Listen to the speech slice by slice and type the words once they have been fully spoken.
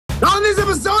this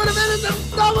episode of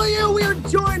NSFW, we are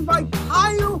joined by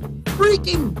Kyle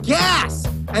freaking Gas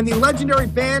and the legendary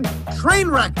band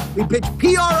Trainwreck. We pitch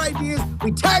PR ideas,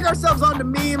 we tag ourselves onto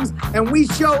memes, and we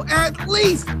show at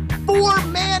least 4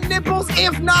 man nipples,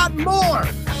 if not more.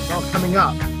 It's all coming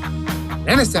up.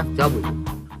 NSFW.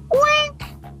 Wink!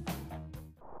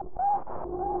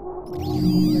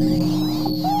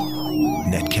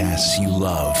 Netcasts you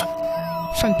love.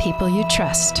 From people you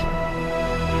trust.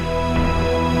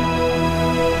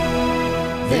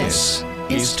 This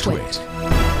is Twit.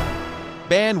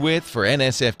 Bandwidth for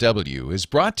NSFW is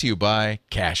brought to you by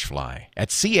Cashfly at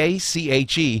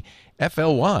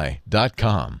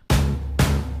CACHEFLY.com.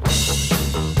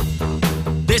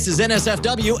 This is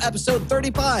NSFW episode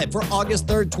 35 for August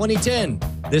 3rd, 2010.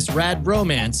 This rad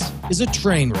bromance is a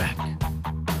train wreck.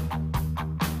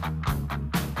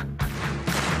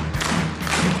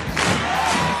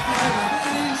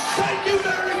 Thank you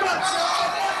very much.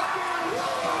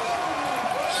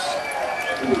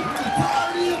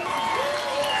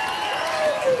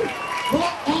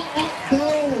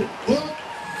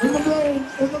 In the room.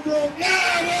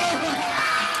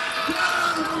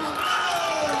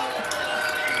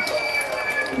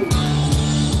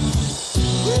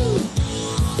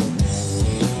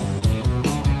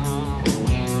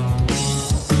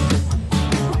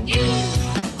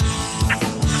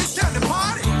 It's time to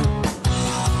party.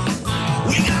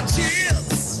 We got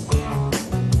chips.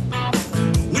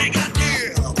 We got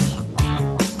dip.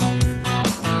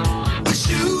 We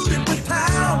shoot and we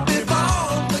pound it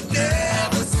ball, but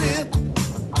never sip.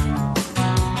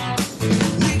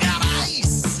 We got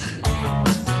ice,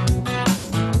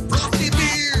 frosty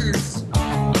beers,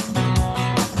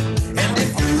 and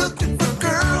if you're looking for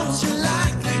girls, you're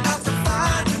likely not to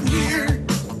find them here.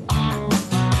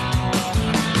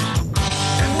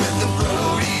 And when the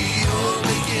rodeo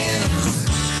begins,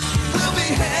 we'll be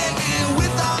hanging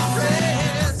with our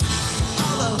friends,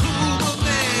 all the Hoover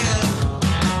men.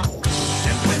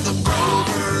 And when the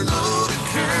overload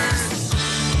occurs,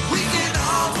 we can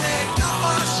all take off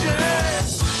our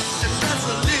shirts and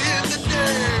wrestle in the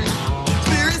dirt.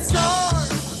 Spirit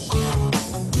soared,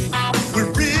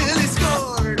 we're really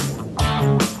scored.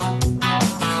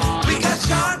 We got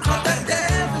Sean Clark and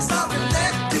Davis, our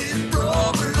elected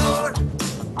overlord.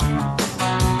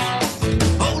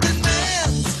 Holding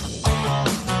hands,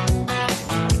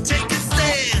 taking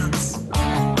stands.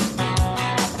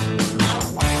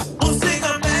 We'll sing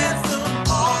our anthem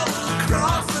all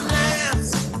across the lands.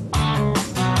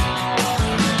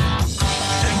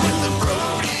 And when the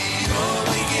rodeo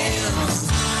begins,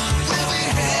 we'll be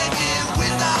hanging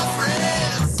with our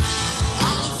friends,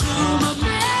 all through the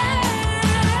man.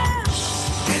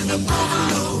 And the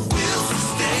overload will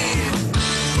sustain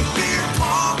with beer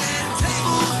pong and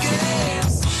table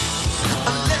games.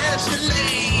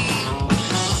 Allegedly.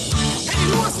 Hey,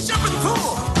 who wants to jump in the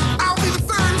pool? I'll be the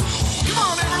first. Come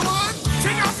on, everyone.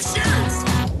 Take off your shirts.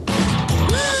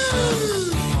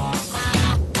 Woo! I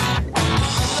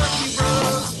love you,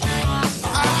 bros. I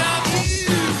love you.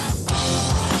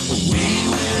 We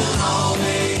will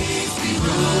always be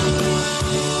rules.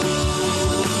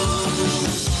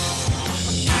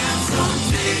 And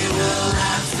someday we'll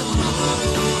have some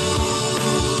rules.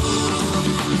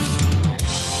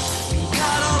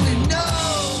 God only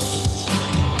knows.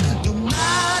 No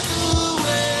matter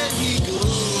where he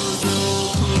goes,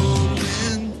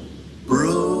 going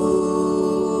broke.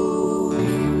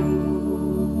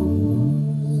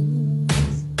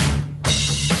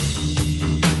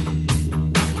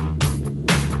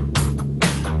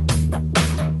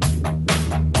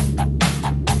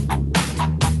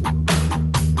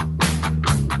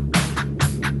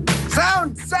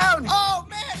 Sound! Oh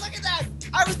man, look at that!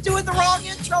 I was doing the wrong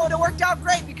intro and it worked out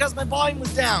great because my volume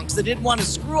was down because I didn't want to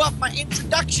screw up my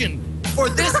introduction for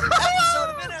this episode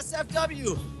of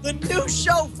NSFW, the new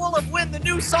show full of win, the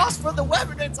new sauce for the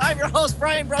Webernets. I'm your host,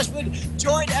 Brian Brushwood,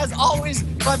 joined as always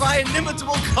by my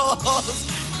inimitable co-host,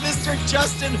 Mr.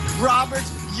 Justin Robert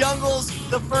Youngles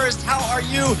the First. How are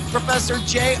you, Professor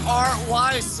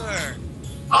J.R.Y., sir?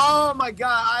 Oh my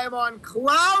God, I am on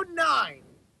cloud 9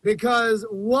 because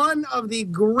one of the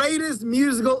greatest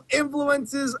musical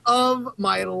influences of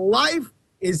my life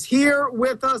is here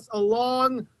with us,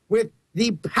 along with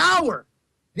the power,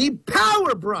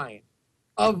 Brian,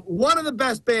 of one of the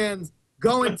best bands,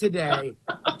 going today.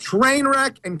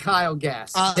 Trainwreck and Kyle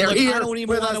Gass. They're Look, here I don't even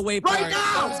with want us to wait right for it.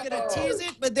 now. I was going to tease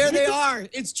it, but there they are.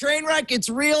 It's Trainwreck. It's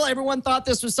real. Everyone thought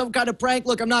this was some kind of prank.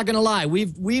 Look, I'm not going to lie.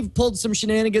 We've pulled some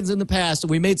shenanigans in the past,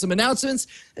 and we made some announcements.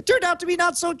 It turned out to be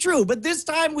not so true, but this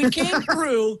time we came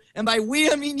through, and by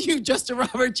we, I mean you, Justin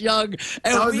Robert Young,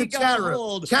 and That was we the got chat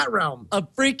hold realm.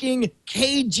 of freaking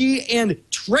KG and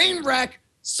Trainwreck.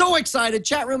 So excited.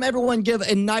 Chat room, everyone give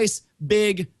a nice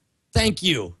big thank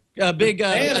you. A big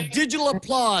digital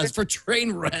applause for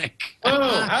Trainwreck.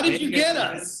 Oh, how did you get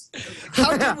us?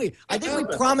 How did we? I think we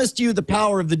promised you the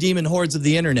power of the demon hordes of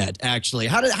the internet, actually.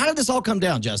 How did this all come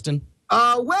down, Justin?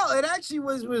 Well, it actually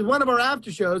was one of our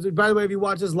after shows. By the way, if you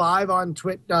watch us live on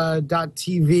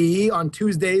twit.tv on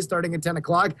Tuesdays starting at 10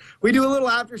 o'clock, we do a little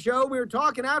after show. We were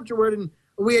talking afterward, and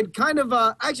we had kind of,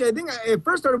 actually, I think it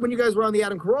first started when you guys were on the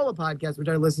Adam Carolla podcast, which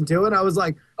I listened to, and I was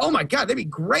like, oh my God, they'd be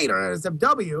great on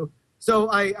NSFW.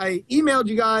 So I emailed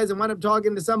you guys and wound up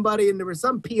talking to somebody, and there was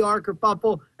some PR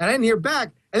kerfuffle, and I didn't hear back.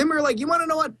 And then we were like, you want to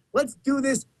know what? Let's do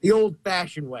this the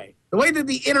old-fashioned way, the way that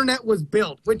the internet was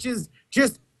built, which is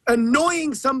just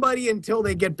annoying somebody until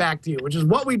they get back to you, which is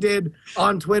what we did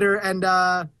on Twitter. And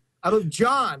I believe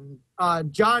John,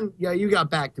 yeah, you got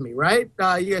back to me, right?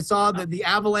 You guys saw the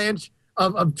avalanche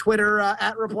of Twitter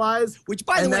at replies, Which,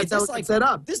 by the way, that's how it's set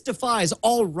up. This defies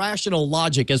all rational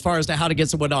logic as far as to how to get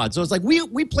someone on. So it's like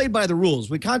we played by the rules.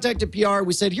 We contacted PR.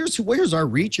 We said, here's our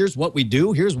reach. Here's what we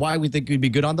do. Here's why we think we'd be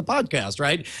good on the podcast,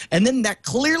 right? And then that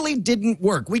clearly didn't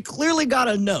work. We clearly got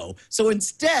a no. So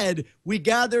instead, we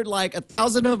gathered like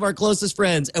 1,000 of our closest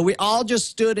friends, and we all just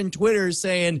stood in Twitter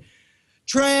saying,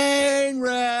 Trainwreck!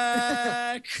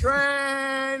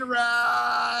 Trainwreck!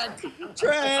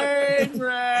 Did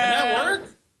that work?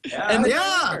 And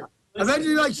Yeah.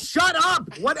 Eventually, you're like, shut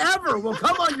up, whatever. We'll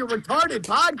come on your retarded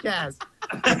podcast.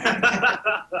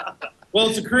 Well,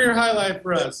 it's a career highlight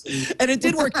for us. And it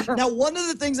did work. Now, one of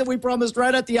the things that we promised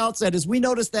right at the outset is we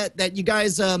noticed that you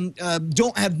guys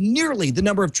don't have nearly the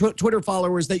number of Twitter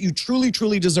followers that you truly,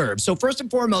 truly deserve. So first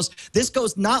and foremost, this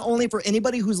goes not only for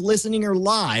anybody who's listening or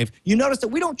live. You notice that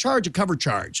we don't charge a cover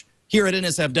charge here at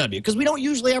NSFW because we don't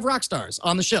usually have rock stars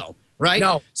on the show. Right?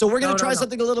 No. So we're going to No, try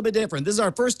something a little bit different. This is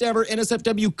our first ever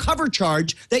NSFW cover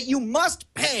charge that you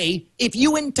must pay if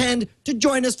you intend to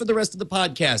join us for the rest of the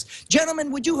podcast.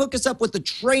 Gentlemen, would you hook us up with the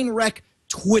Trainwreck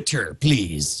Twitter,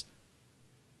 please?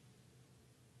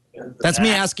 That's me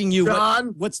asking you,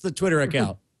 John? what's the Twitter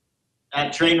account?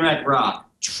 At Trainwreck Rock.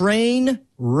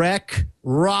 Trainwreck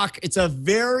Rock. It's a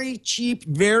very cheap,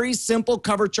 very simple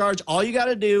cover charge. All you got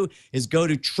to do is go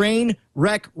to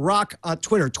Trainwreck Rock on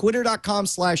Twitter,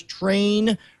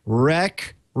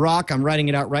 twitter.com/TrainwreckRock. I'm writing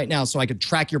it out right now so I can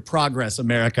track your progress,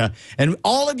 America. And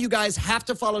all of you guys have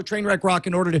to follow Trainwreck Rock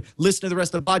in order to listen to the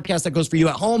rest of the podcast. That goes for you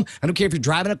at home. I don't care if you're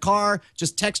driving a car.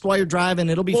 Just text while you're driving.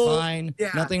 It'll be fine.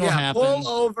 Nothing will happen. Pull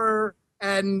over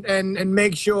and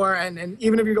make sure, and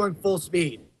even if you're going full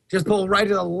speed, just pull right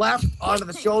to the left onto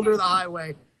the shoulder of the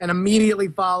highway and immediately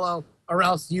follow, or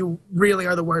else you really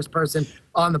are the worst person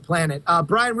on the planet.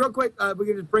 Brian, real quick, we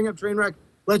can just bring up Trainwreck.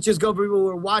 Let's just go for people who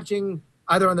are watching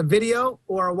either on the video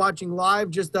or are watching live,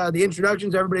 just the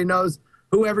introductions. Everybody knows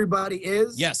who everybody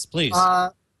is. Yes, please.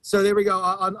 So there we go.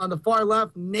 On the far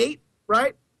left, Nate,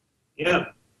 right? Yeah.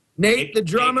 Nate, the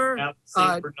drummer.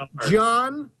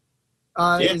 John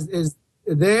is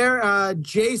there.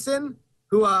 Jason,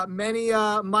 who many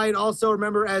might also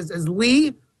remember as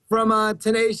Lee from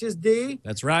Tenacious D.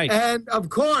 That's right. And, of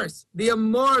course, the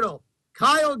immortal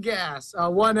Kyle Gass,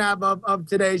 one half of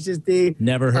Tenacious D.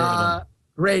 Never heard of him.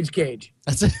 Rage Cage.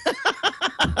 That's it.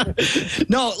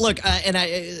 No, look,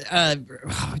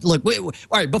 look.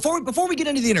 All right, before we get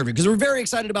into the interview, because we're very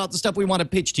excited about the stuff we want to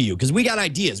pitch to you, because we got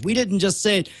ideas. We didn't just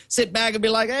sit back and be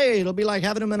like, hey, it'll be like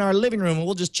having them in our living room and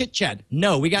we'll just chit chat.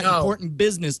 No, we got important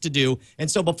business to do. And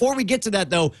so before we get to that,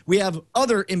 though, we have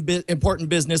other important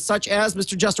business, such as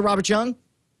Mr. Justin Robert Young.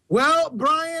 Well,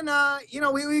 Brian,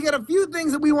 we got a few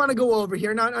things that we want to go over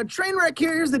here. Now Trainwreck,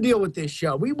 here's the deal with this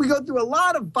show. We go through a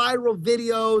lot of viral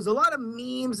videos, a lot of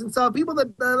memes and stuff, people that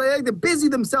like to busy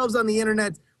themselves on the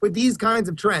internet with these kinds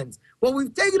of trends. Well,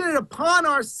 we've taken it upon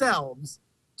ourselves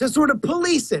to sort of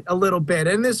police it a little bit.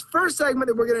 And this first segment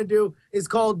that we're going to do is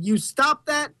called You Stop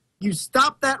That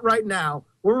Right Now,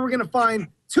 where we're going to find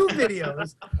two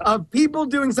videos of people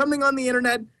doing something on the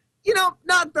internet you know,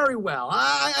 not very well.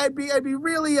 I'd be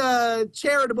really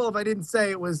charitable if I didn't say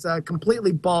it was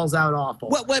completely balls out awful.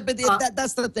 Well, but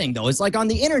that's the thing, though. It's like on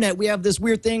the internet, we have this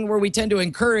weird thing where we tend to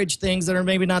encourage things that are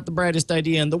maybe not the brightest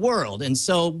idea in the world. And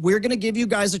so we're going to give you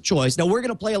guys a choice. Now, we're going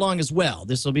to play along as well.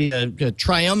 This will be a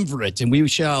triumvirate, and we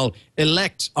shall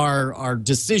elect our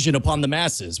decision upon the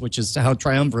masses, which is how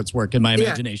triumvirates work in my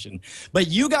imagination. But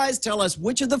you guys tell us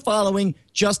which of the following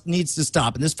just needs to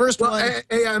stop. And this first one...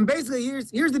 And basically,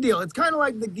 here's the deal. It's kind of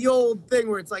like the old thing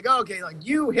where it's like, okay, like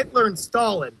you, Hitler, and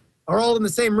Stalin are all in the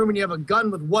same room and you have a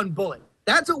gun with one bullet.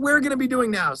 That's what we're going to be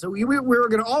doing now. So we're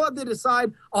going to all have to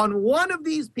decide on one of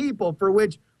these people for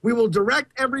which we will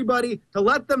direct everybody to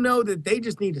let them know that they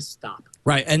just need to stop.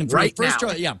 Right. And right first,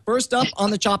 now. first up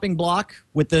on the chopping block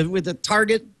with the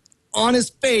target on his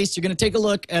face, you're going to take a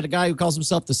look at a guy who calls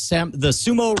himself the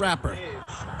sumo rapper.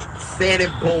 Said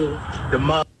it, boom,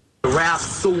 the rap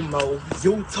sumo,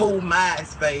 YouTube,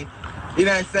 MySpace. You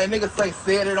know what I'm saying? Niggas say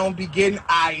said it don't be getting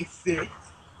icy.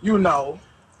 You know.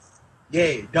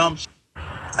 Yeah, dumb shit.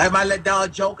 Like my little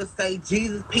dog Joker say,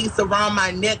 Jesus peace around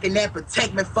my neck and that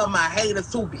protect me from my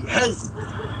haters who be hating.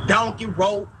 Donkey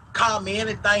rope, call me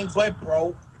anything but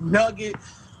broke.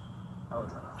 Nuggets.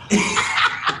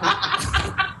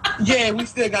 Yeah, we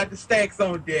still got the stacks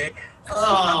on deck.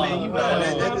 I mean, you know,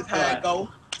 that's just how it go.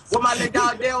 What my little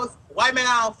dog there was, white man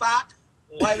on fire.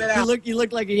 White man out. You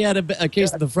look like he had a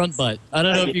case of the front butt. I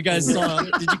don't know if you guys saw.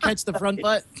 Did you catch the front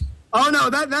butt? Oh no,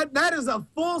 that is a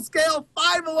full-scale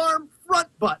 5-alarm front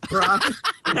butt, bro.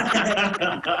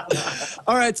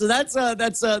 All right, so that's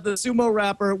the sumo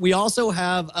rapper. We also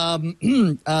have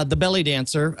the belly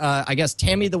dancer. I guess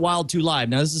Tammy the Wild 2 Live.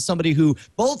 Now this is somebody who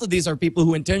both of these are people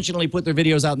who intentionally put their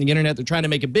videos out on the internet. They're trying to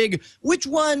make it big. Which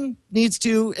one needs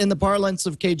to, in the parlance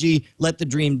of KG, let the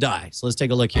dream die? So let's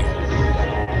take a look here.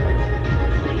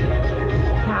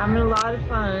 Having a lot of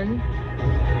fun.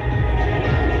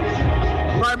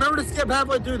 All right, remember to skip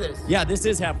halfway through this. Yeah, this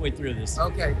is halfway through this.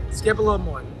 Okay, skip a little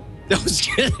more.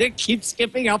 Keep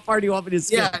skipping. How far do you want me to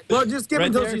skip? Yeah, well, just skip Right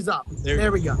until there? she's up. There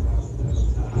There we go.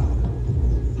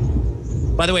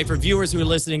 By the way, for viewers who are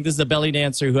listening, this is a belly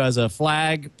dancer who has a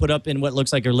flag put up in what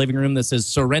looks like her living room that says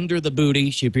 "Surrender the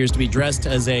Booty." She appears to be dressed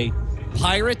as a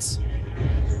pirate.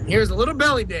 Here's a little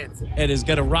belly dancing. And is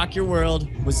going to rock your world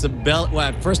with some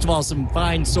first of all, some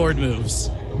fine sword moves.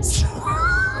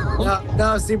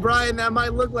 No, see, Brian, that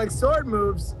might look like sword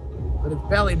moves, but it's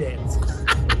belly dance.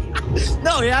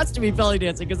 No, it has to be belly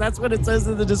dancing because that's what it says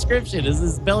in the description. Is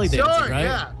this belly dancing, right?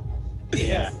 Yeah.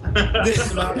 Yeah. There's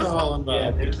some alcohol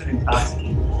involved. There's an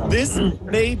intoxicant. This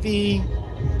may be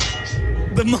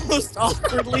the most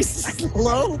awkwardly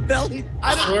slow belly.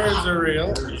 Words are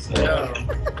real. Yeah.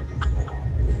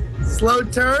 Slow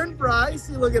turn, Bryce.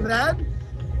 You look at that.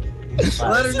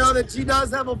 Let her know that she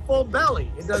does have a full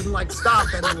belly. It doesn't like stop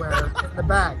anywhere in the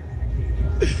back.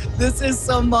 This is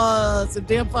some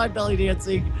damn fine belly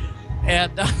dancing,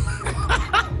 and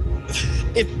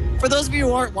for those of you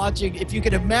who aren't watching, if you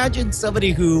can imagine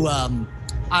somebody who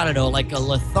I don't know, like a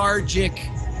lethargic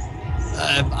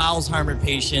Alzheimer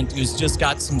patient who's just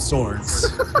got some swords.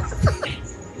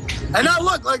 And now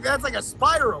look, like that's like a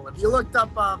spiral. If you looked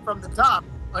up from the top.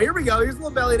 Oh, here we go. Here's a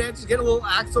little belly dance. Just get a little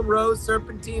Axl Rose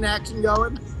serpentine action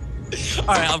going. All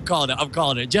right, I'm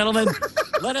calling it. Gentlemen,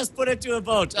 let us put it to a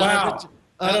vote. Wow.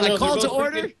 A call to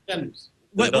order?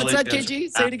 What's that, KG?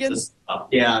 Say it again.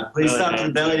 Yeah, please stop to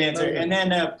the belly dancer. And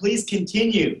then please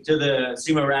continue to the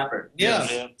sumo rapper. Yeah.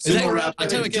 Sumo rapper. I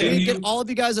tell you what, can we get all of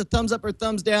you guys a thumbs up or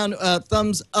thumbs down?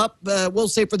 Thumbs up, we'll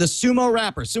say for the sumo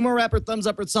rapper. Sumo rapper, thumbs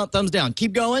up or thumbs down.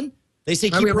 Keep going. They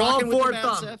say keep rocking with your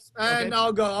thumbs. And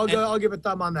okay. I'll give a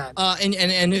thumb on that.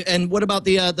 And what about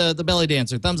the belly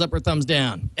dancer? Thumbs up or thumbs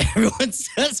down? Everyone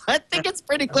says, I think it's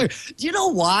pretty clear. Do you know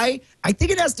why? I think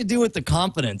it has to do with the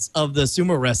confidence of the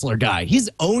sumo wrestler guy. He's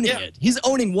owning it. He's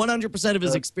owning 100% of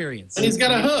his experience. And he's got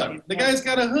a hook. The guy's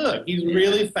got a hook. He's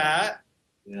really fat.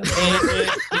 Yeah.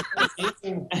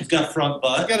 He's got front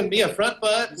butt. He's got a front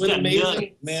butt with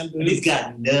amazing man boobs. And he's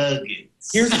got nuggets.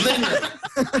 Here's the thing.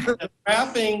 The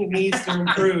rapping needs to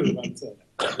improve, I'm saying.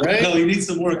 Right? No, he needs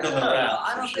some work on the rap.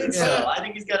 I don't think so. I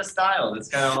think he's got a style. That's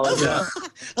kind of all he's got.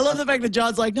 I love the fact that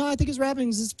John's like, no, I think his rapping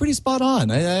is pretty spot on.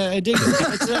 I dig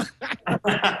it.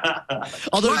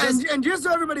 Although, and just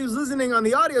so everybody who's listening on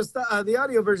the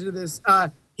audio version of this,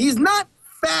 he's not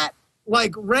fat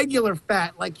like regular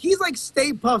fat. Like he's like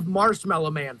Stay Puft Marshmallow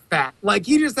Man fat. Like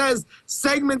he just has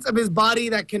segments of his body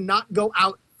that cannot go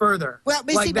out further. Well,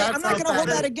 basically, like, I'm not going to hold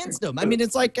that against him. I mean,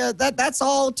 it's like that's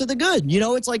all to the good. You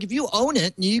know, it's like if you own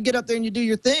it and you get up there and you do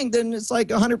your thing, then it's like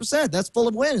 100%. That's full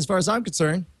of win as far as I'm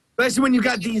concerned. Especially when you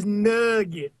got these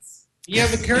nuggets. You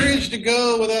have the courage to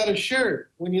go without a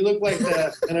shirt when you look like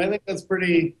that, and I think that's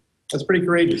pretty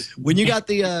courageous. When you got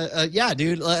the yeah,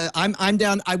 dude, I'm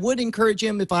down. I would encourage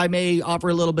him, if I may offer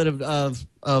a little bit of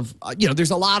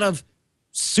there's a lot of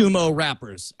sumo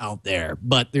rappers out there,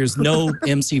 but there's no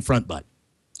MC front butt.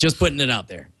 Just putting it out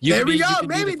there. There we go.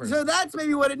 Maybe so. That's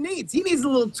maybe what it needs. He needs a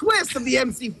little twist of the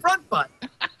MC front butt.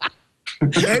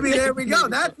 Maybe there we go.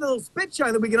 That's the little spit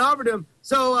shine that we can offer to him.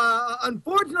 So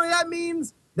unfortunately, that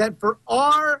means that for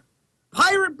our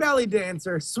pirate belly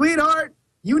dancer, sweetheart,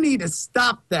 you need to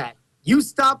stop that. You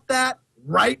stop that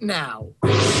right now.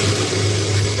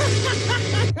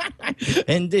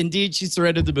 And indeed, she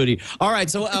surrendered the booty. All right,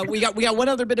 so we got one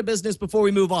other bit of business before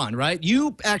we move on, right?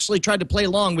 You actually tried to play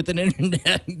along with an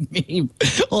internet meme.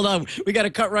 Hold on, we got to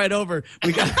cut right over.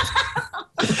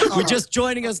 We're just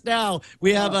joining us now.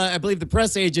 We have, I believe, the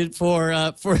press agent for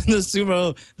the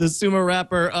sumo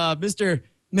rapper, Mr.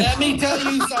 Let me tell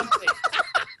you something.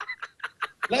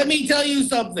 Let me tell you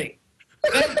something.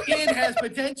 That kid has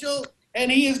potential,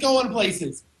 and he is going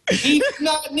places. He does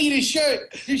not need a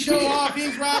shirt to show off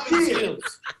his rapping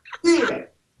skills. And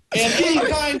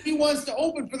anytime he wants to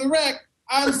open for the Wreck,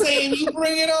 I'm saying you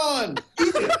bring it on.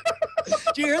 Did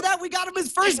you hear that? We got him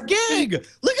his first gig.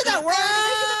 Look at that. We're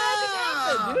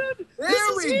making the magic happen, dude.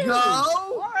 There we go.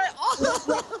 All right.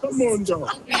 Come on, dog.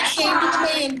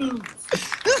 Man boobs.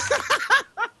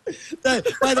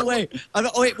 By the way,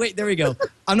 wait, there we go.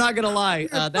 I'm not going to lie.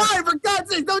 Fine, for God's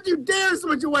sake, don't you dare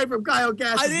switch away from Kyle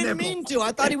Gass's I didn't nipple. mean to.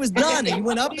 I thought he was done. He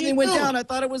went up and then went down. I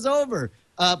thought it was over.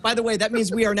 By the way, that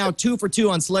means we are now 2 for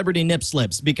 2 on celebrity nip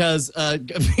slips because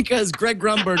Greg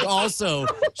Grunberg also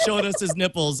showed us his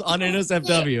nipples on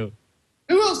NSFW.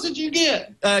 Who else did you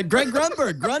get? Greg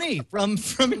Grunberg, Grunny from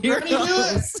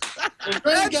Heroes.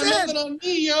 Greg got nothing on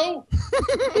me, yo.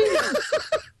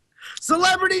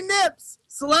 Celebrity nips.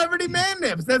 Celebrity man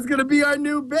nips. That's going to be our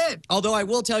new bit. Although I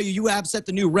will tell you, you have set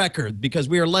the new record because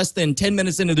we are less than 10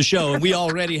 minutes into the show and we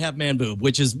already have man boob,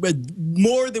 which is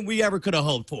more than we ever could have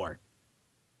hoped for.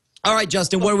 All right,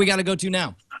 Justin, where do we got to go to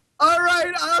now? All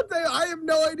right, I'll tell you, I have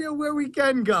no idea where we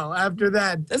can go after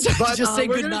that. But, just say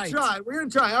good night. We're going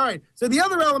to try. All right. So the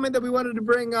other element that we wanted to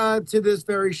bring to this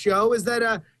very show is that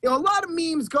a lot of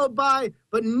memes go by,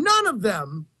 but none of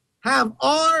them have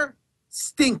our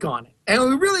stink on it. And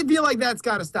we really feel like that's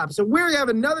got to stop. So we have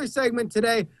another segment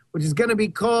today, which is going to be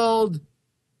called,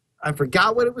 I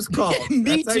forgot what it was called.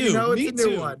 Me That's Too. How you know it's Me a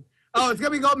new Too. one. Oh, it's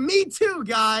going to be called Me Too,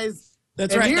 guys.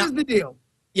 That's and right. Here's the deal.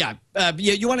 Yeah,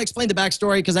 you want to explain the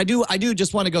backstory because I do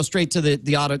just want to go straight to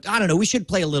the auto. I don't know. We should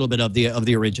play a little bit of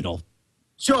the original.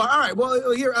 Sure. All right.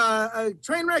 Well, here,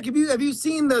 Trainwreck. Have you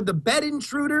seen the bed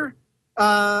intruder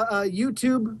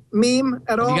YouTube meme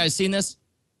at all? Have you guys seen this?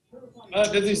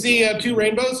 Does he see 2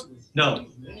 rainbows? No.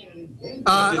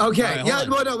 Okay. Right, Yeah.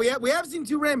 Well, no, we have seen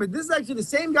 2 rainbows. This is actually the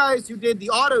same guys who did the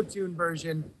auto-tune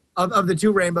version of the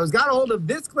 2 rainbows. Got a hold of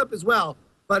this clip as well.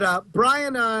 But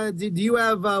Brian, do you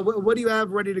have what do you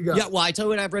have ready to go? Yeah, well, I tell you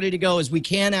what I have ready to go is we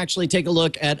can actually take a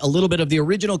look at a little bit of the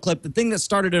original clip, the thing that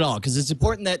started it all, because it's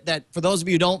important that for those of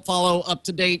you who don't follow up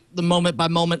to date the moment by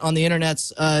moment on the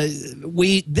internets,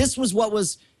 this was what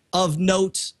was of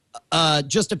note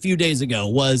just a few days ago,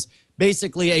 was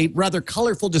basically a rather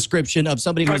colorful description of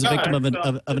somebody who was a victim of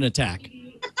an attack.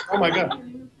 Oh my God.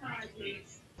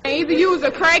 Either you was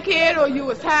a crackhead or you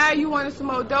was high, you wanted some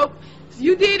more dope.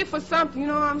 You did it for something, you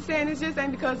know what I'm saying? It just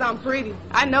ain't because I'm pretty.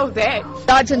 I know that.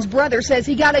 Dodson's brother says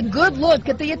he got a good look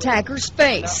at the attacker's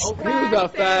face. He was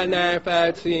about 5'9",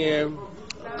 5'10",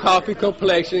 coffee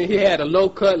complexion. He had a low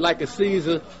cut like a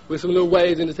Caesar with some little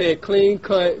waves in his head. Clean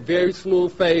cut, very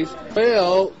smooth face.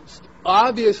 Well,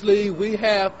 obviously, we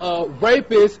have a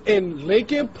rapist in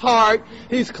Lincoln Park.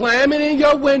 He's climbing in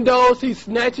your windows. He's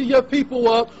snatching your people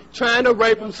up, trying to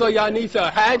rape them. So y'all need to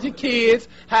hide your kids,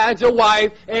 hide your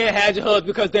wife, and hide your husband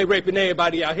because they raping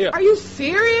everybody out here. Are you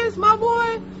serious, my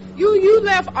boy? You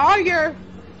left all your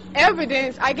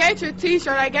evidence. I got your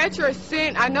T-shirt. I got your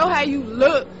scent. I know how you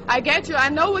look. I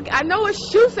know what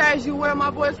shoe size you wear,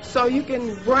 my boy. So you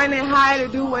can run and hide or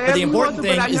do whatever. But the you want important to,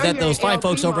 thing but is that those fine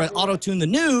folks over at Auto Tune the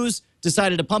News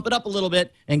decided to pump it up a little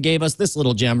bit and gave us this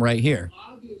little gem right here.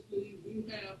 Obviously, we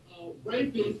have a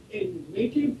rapist in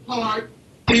Lincoln Park.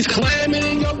 He's climbing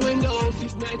in your windows.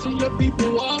 He's snatching your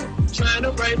people up, trying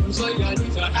to rape them. So y'all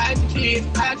need to hide your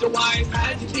kids, hide your wife,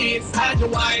 hide your kids, hide your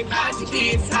wife, hide your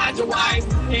kids, hide your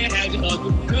wife, and hide your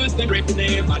husband because they're raping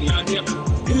everybody out here.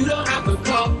 You don't have to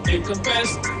come and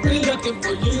confess. We're looking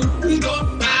for you. We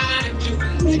gon' find you.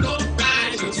 We gon'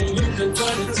 find you so you can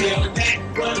run and tell that,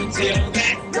 run and tell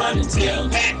that, run and tell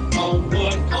that. Oh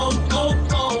boy,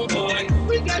 oh boy.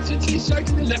 We got your T-shirt. t-shirt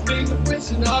and left fingerprints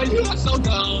and all. You are so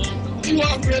dumb. You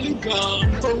are really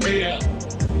dumb, for real.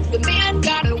 The man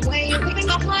got away, leaving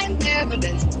behind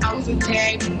evidence. I was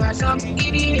attacked by some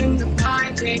idiot in the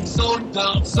context. So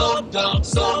dumb, so dumb,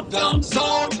 so dumb,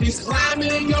 so he's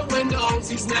climbing in your windows,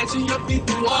 he's snatching your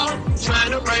people up,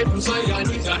 trying to rape them, so y'all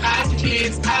need to hide your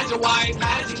kids, hide your wife,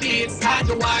 hide your kids, hide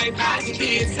your wife, hide your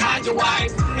kids, hide your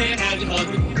wife, and hide your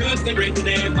husband, because they're raping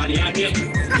everybody out here.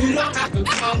 You don't have to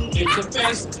come and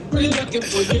confess, we're looking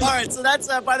for you. All right, so that's,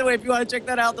 by the way, if you want to check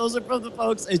that out, those are from the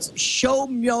folks. It's Show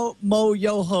Mo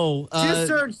Yo Ho.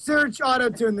 Just search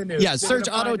auto-tune the news. Yeah, search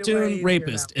auto-tune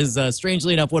rapist is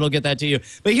strangely enough what'll get that to you.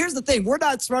 But here's the thing. We're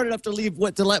not smart enough to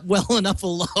let well enough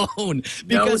alone.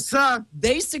 Because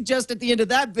they suggest at the end of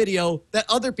that video that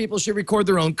other people should record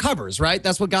their own covers, right?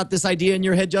 That's what got this idea in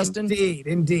your head, Justin?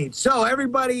 Indeed. So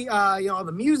everybody,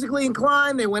 the musically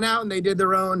inclined, they went out and they did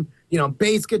their own,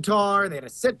 bass guitar. They had a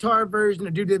sitar version.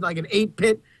 A dude did like an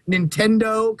 8-bit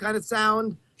Nintendo kind of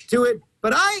sound to it.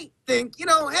 But I think,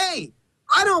 hey,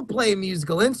 I don't play a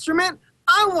musical instrument.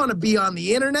 I want to be on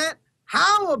the internet.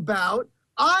 How about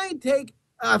I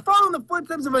follow in the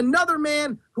footsteps of another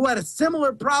man who had a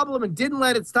similar problem and didn't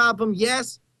let it stop him?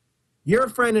 Yes, your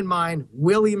friend and mine,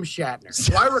 William Shatner.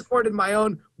 So I recorded my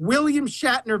own William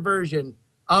Shatner version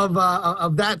of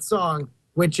that song,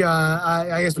 which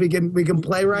I guess we can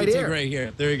play right here. Right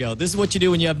here. There you go. This is what you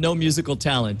do when you have no musical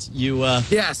talent. You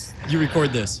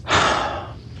record this.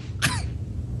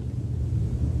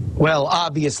 Well,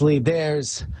 obviously,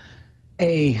 there's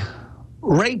a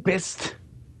rapist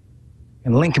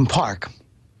in Lincoln Park.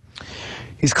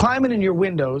 He's climbing in your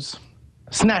windows,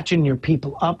 snatching your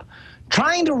people up,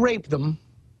 trying to rape them.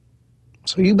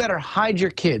 So you better hide your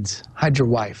kids, hide your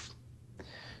wife.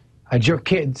 Hide your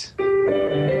kids,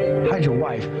 hide your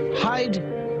wife. Hide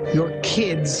your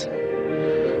kids,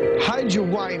 hide your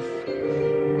wife,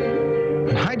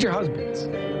 and hide your husbands.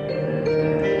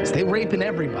 They're raping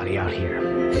everybody out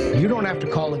here. You don't have to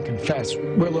call and confess.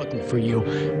 We're looking for you.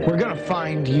 We're gonna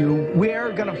find you.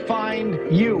 We're gonna find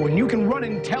you. And you can run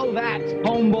and tell that,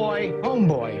 homeboy,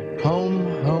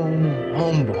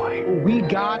 homeboy. We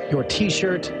got your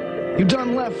t-shirt. You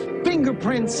done left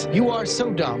fingerprints. You are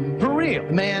so dumb. For real.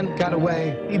 The man got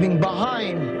away, leaving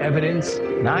behind evidence.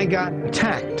 And I got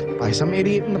attacked by some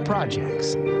idiot in the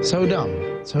projects. So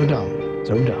dumb, so dumb,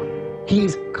 so dumb.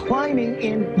 He's climbing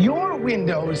in your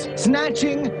windows,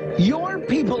 snatching your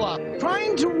people up,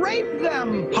 trying to rape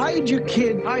them. Hide your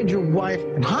kid, hide your wife,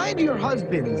 and hide your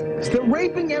husbands. Because they're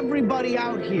raping everybody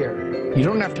out here. You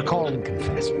don't have to call and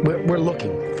confess. We're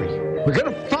looking for you. We're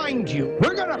going to find you.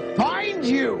 We're going to find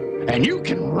you. And you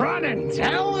can run and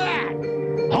tell that.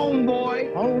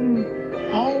 Homeboy, homeboy.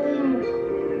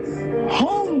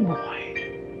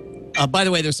 By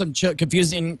the way, there's some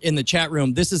confusing in the chat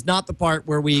room. This is not the part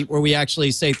where we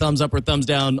actually say thumbs up or thumbs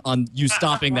down on you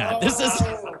stopping that. This is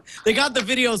they got the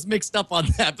videos mixed up on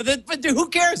that. But dude, who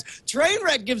cares?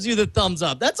 Trainwreck gives you the thumbs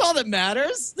up. That's all that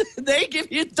matters. They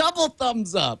give you double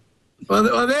thumbs up.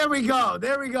 Well, there we go.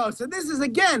 There we go. So this is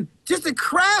again just a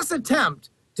crass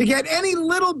attempt to get any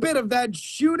little bit of that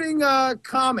shooting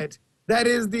comet that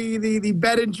is the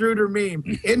bed intruder meme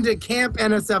into Camp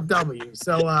NSFW.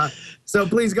 So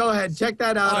please go ahead. Check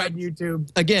that out on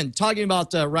YouTube. Again, talking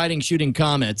about writing shooting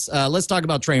comments, let's talk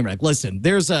about Trainwreck. Listen,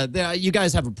 you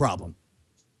guys have a problem.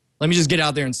 Let me just get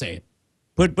out there and say it.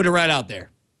 Put it right out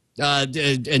there.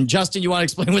 And Justin, you want to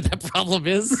explain what that problem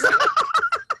is?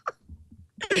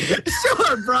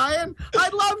 Sure, Brian.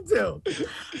 I'd love to.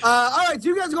 All right, so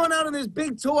you guys are going out on this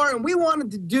big tour, and we wanted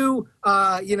to do,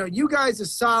 you guys are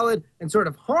solid and sort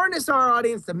of harness our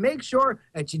audience to make sure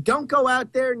that you don't go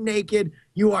out there naked.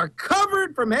 You are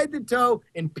covered from head to toe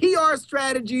in PR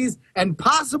strategies and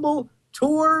possible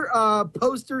tour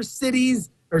poster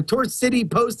cities or tour city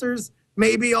posters,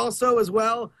 maybe also as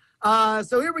well.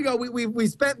 So here we go. We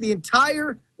spent the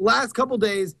entire last couple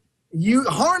days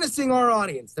harnessing our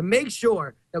audience to make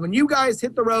sure that when you guys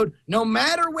hit the road, no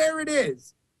matter where it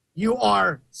is, you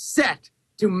are set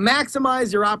to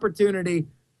maximize your opportunity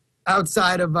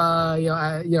outside of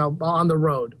on the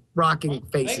road, rocking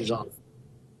faces off.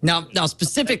 Now,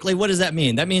 specifically, what does that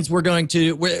mean? That means we're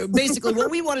basically what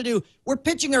we want to do. We're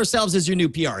pitching ourselves as your new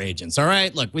PR agents. All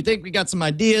right. Look, we think we got some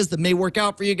ideas that may work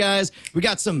out for you guys. We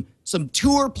got some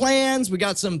tour plans. We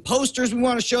got some posters we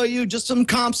want to show you. Just some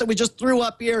comps that we just threw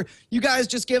up here. You guys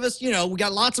just give us. We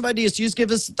got lots of ideas. So you just give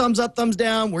us thumbs up, thumbs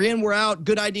down. We're in, we're out.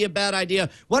 Good idea, bad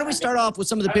idea. Why don't we start off with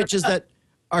some of the pitches that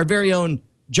our very own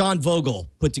John Vogel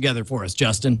put together for us,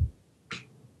 Justin?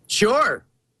 Sure.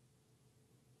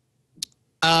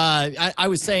 I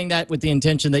was saying that with the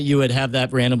intention that you would have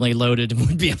that randomly loaded and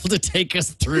would be able to take us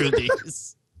through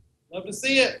these. Love to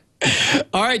see it.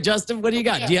 All right, Justin, what do you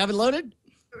got? Do you have it loaded?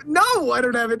 No, I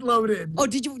don't have it loaded. Oh,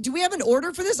 do we have an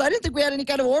order for this? I didn't think we had any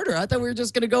kind of order. I thought we were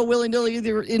just going to go willy-nilly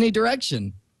either any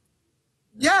direction.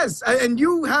 Yes, and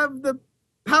you have the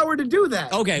power to do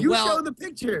that. Okay, you show the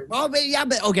pictures. Oh, but yeah,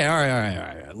 but okay, all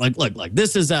right. Look.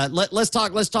 This is let's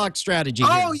talk strategy.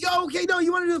 Oh, here. okay, no,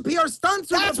 you want to do the PR stunts?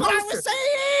 That's what I was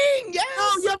saying. Yes.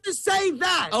 No, you have to say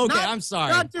that. Okay, not, I'm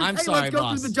sorry. Not just, I'm hey, sorry, let's go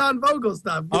boss. through the John Vogel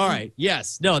stuff. All right.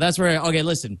 Yes. No, that's where. Okay,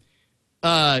 listen.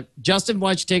 Justin, why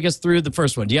don't you take us through the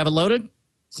first one? Do you have it loaded?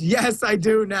 Yes, I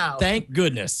do now. Thank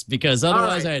goodness, because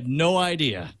otherwise right. I had no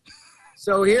idea.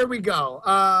 So here we go.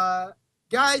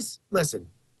 Guys, listen.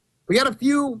 We got a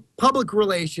few public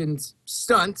relations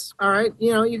stunts, all right?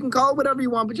 You know, you can call it whatever you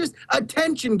want, but just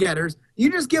attention getters.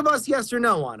 You just give us yes or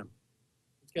no on them.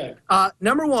 Okay.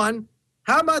 Number one,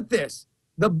 how about this?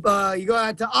 You go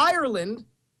out to Ireland,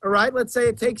 all right? Let's say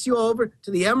it takes you over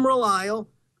to the Emerald Isle.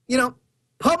 You know,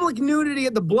 public nudity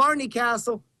at the Blarney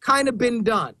Castle kind of been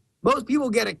done. Most people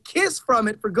get a kiss from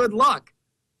it for good luck.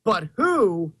 But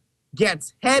who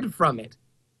gets head from it?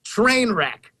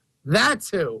 Trainwreck. That's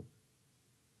who.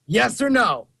 Yes or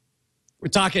no? We're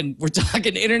talking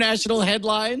international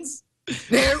headlines.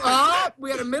 There,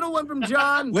 we had a middle one from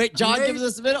John. Wait, John Nate, gives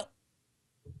us the middle.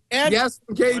 And yes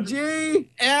from KG.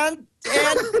 And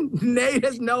Nate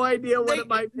has no idea what it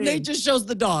might be. Nate just shows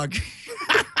the dog.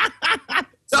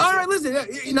 So, all right, listen,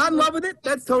 you're not in love with it?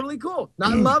 That's totally cool.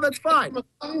 Not in love, that's fine.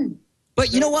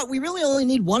 But you know what? We really only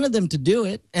need one of them to do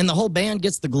it, and the whole band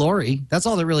gets the glory. That's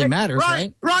all that really matters,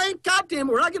 right? Brian, goddamn,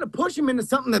 we're not going to push them into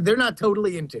something that they're not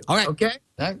totally into. All right. Okay?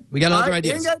 All right. We got other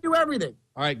ideas. You ain't got to do everything.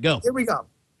 All right, go. Here we go.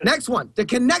 Next one. To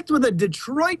connect with a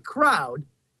Detroit crowd,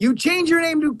 you change your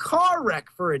name to Car Wreck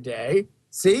for a day.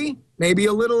 See? Maybe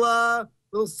a little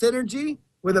synergy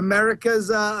with America's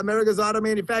auto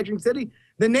manufacturing city.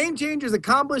 The name change is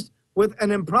accomplished with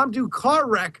an impromptu car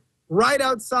wreck right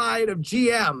outside of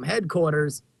GM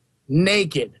headquarters,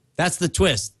 naked. That's the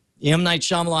twist. The M. Night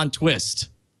Shyamalan twist.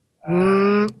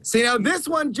 See, now this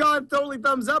one, John totally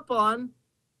thumbs up on.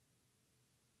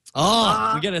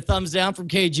 Oh, we get a thumbs down from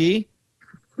KG.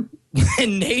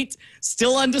 And Nate,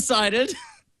 still undecided.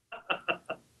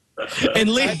 And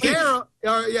Lee. Jason.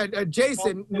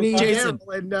 Jason.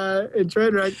 And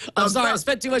Trainwreck. I'm sorry, I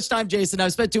spent too much time, Jason. I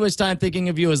spent too much time thinking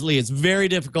of you as Lee. It's very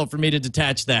difficult for me to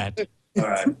detach that. All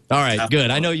right. All right,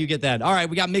 good. I know you get that. All right,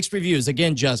 we got mixed reviews.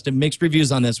 Again, Justin, mixed reviews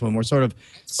on this one. We're sort of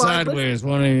sideways,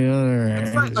 one or the other.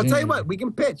 That's fine. I'll tell you what, we can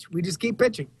pitch. We just keep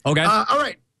pitching. Okay. All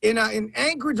right. In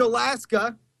Anchorage,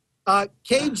 Alaska,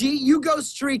 KG, you go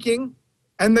streaking,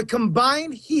 and the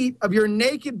combined heat of your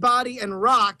naked body and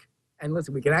rock, and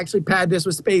listen, we can actually pad this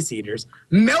with space heaters,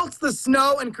 melts the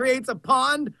snow and creates a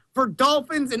pond for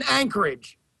dolphins in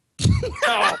Anchorage.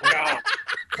 Oh, God.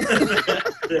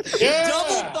 Yeah.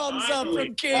 Double thumbs up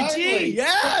from KG. Finally.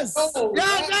 Yes. Oh,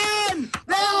 Yeah, man.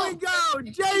 There we go.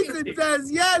 Jason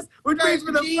says yes, which means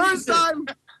for the first time.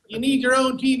 You need your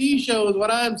own TV show is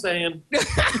what I'm saying.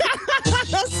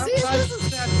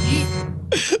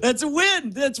 That's a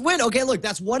win. That's a win. Okay, look,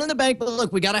 that's one in the bank. But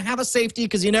look, we got to have a safety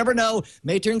because you never know.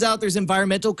 May turns out there's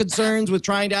environmental concerns with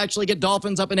trying to actually get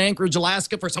dolphins up in Anchorage,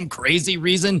 Alaska for some crazy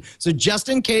reason. So just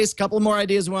in case, a couple more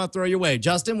ideas we want to throw your way.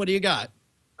 Justin, what do you got?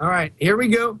 All right, here we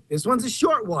go. This one's a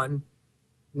short one.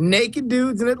 Naked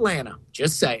dudes in Atlanta.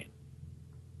 Just saying.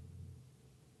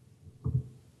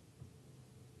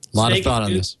 A lot of thought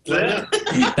on this.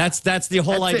 That's the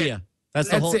whole That's it. idea.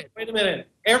 That's it. Wait a minute.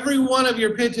 Every one of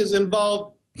your pitches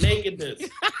involve nakedness.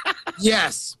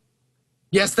 Yes.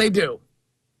 Yes, they do.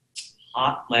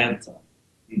 Hot Atlanta.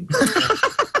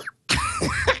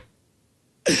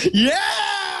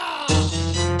 Yeah!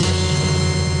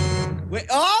 Wait,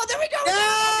 oh, there we go.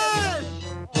 Yes!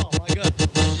 Oh, my God.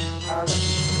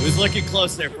 It was looking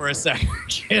close there for a second.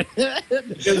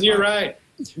 Because you're right.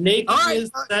 Nakedness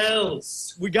All right.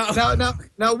 sells. We got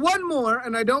now one more,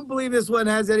 and I don't believe this one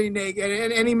has any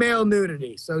any male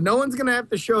nudity. So no one's gonna have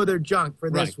to show their junk for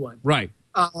this one. Right.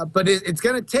 But it's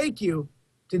gonna take you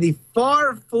to the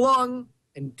far-flung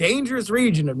and dangerous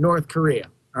region of North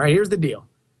Korea. All right, here's the deal.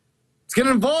 It's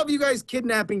gonna involve you guys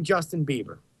kidnapping Justin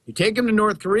Bieber. You take him to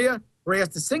North Korea, where he has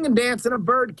to sing and dance in a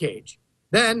bird cage.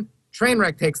 Then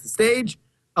Trainwreck takes the stage.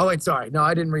 Oh, wait, sorry. No,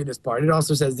 I didn't read this part. It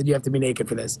also says that you have to be naked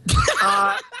for this.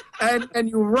 And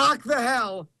you rock the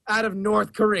hell out of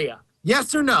North Korea.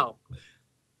 Yes or no?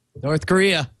 North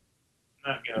Korea.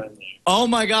 Not going there. Oh,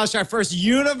 my gosh. Our first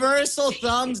universal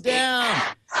thumbs down.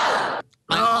 I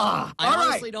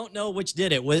honestly don't know which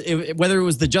did it, whether it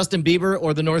was the Justin Bieber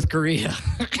or the North Korea.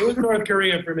 It was North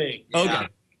Korea for me. Okay.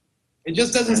 It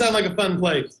just doesn't sound like a fun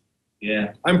place.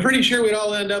 Yeah. I'm pretty sure we'd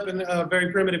all end up in a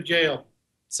very primitive jail.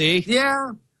 See?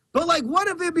 Yeah. But like, what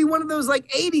if it'd be one of those like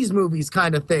 80s movies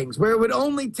kind of things where it would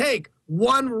only take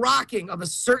one rocking of a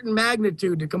certain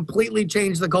magnitude to completely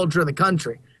change the culture of the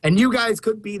country? And you guys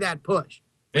could be that push.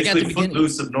 Basically,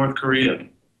 Footloose of North Korea.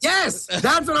 Yes,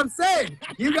 that's what I'm saying.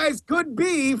 You guys could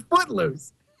be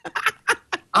Footloose.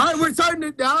 All right, we're starting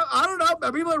to now. I don't know.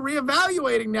 People are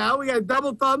reevaluating now. We got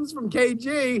double thumbs from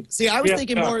KG. See, I was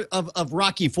thinking more of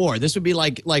Rocky IV. This would be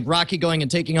like Rocky going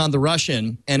and taking on the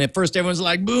Russian. And at first, everyone's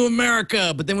like, "Boo,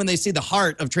 America!" But then when they see the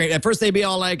heart of Train, at first they'd be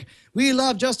all like, "We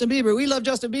love Justin Bieber. We love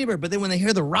Justin Bieber." But then when they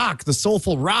hear the rock, the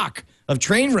soulful rock of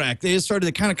Trainwreck, they just started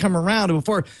to kind of come around. And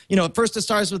before, at first it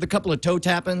starts with a couple of toe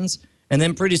tappings. And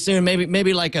then pretty soon,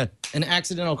 maybe like an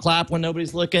accidental clap when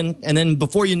nobody's looking. And then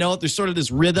before you know it, there's sort of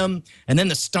this rhythm. And then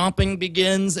the stomping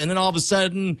begins. And then all of a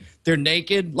sudden, they're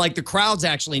naked. Like the crowd's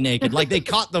actually naked. Like they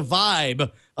caught the vibe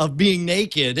of being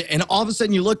naked. And all of a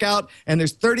sudden, you look out, and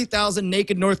there's 30,000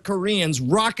 naked North Koreans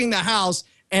rocking the house.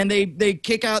 And they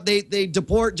kick out, they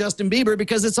deport Justin Bieber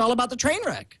because it's all about the train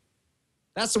wreck.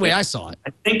 That's the way I saw it.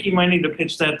 I think you might need to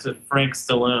pitch that to Frank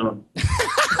Stallone.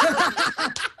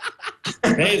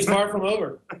 Hey, it's far from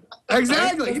over.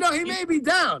 Exactly. He may be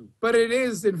down, but it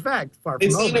is, in fact, far from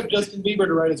They over. signed up Justin Bieber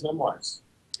to write his memoirs.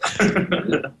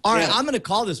 All right, I'm going to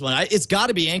call this one. It's got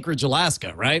to be Anchorage,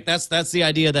 Alaska, right? That's the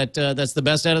idea that that's the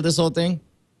best out of this whole thing?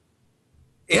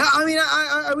 Yeah, I mean,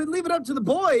 I would leave it up to the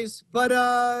boys, but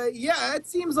yeah, it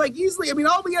seems like easily. I mean,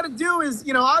 all we got to do is,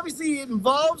 obviously it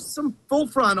involves some full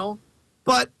frontal,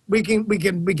 but we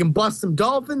can bust some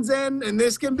dolphins in, and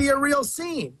this can be a real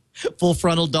scene. Full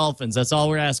frontal dolphins. That's all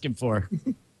we're asking for.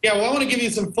 Yeah, well, I want to give you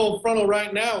some full frontal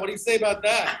right now. What do you say about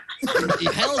that?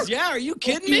 Hells yeah! Are you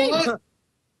kidding me?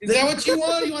 Is that what you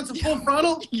want? You want some full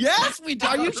frontal? Yes, we do.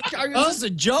 Are you? Is this a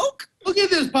joke? We'll get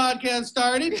this podcast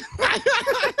started.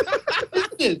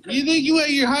 Listen, you think you at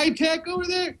your high tech over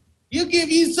there? You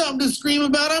give you something to scream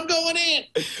about. I'm going in.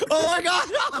 Oh my god!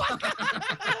 Oh my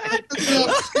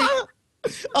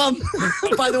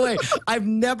god! By the way, I've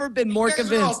never been more You guys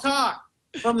convinced. all talk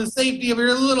from the safety of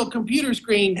your little computer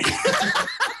screen.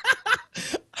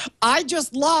 I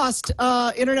just lost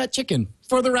internet chicken,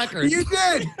 for the record. You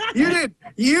did. You did.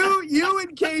 You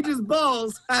and Cage's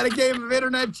balls had a game of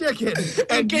internet chicken,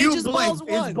 and Cage's you balls blinked. His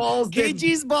won. balls didn't.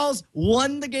 KG's balls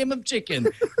won the game of chicken.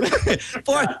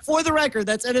 For the record,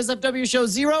 that's NSFW show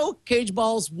 0. Cage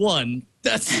balls 1.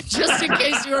 That's just in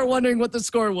case you were wondering what the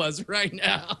score was right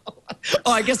now.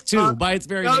 Oh, I guess 2 by its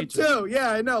very nature. 2. Yeah,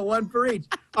 I know. 1 for each.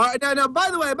 All right. Now, by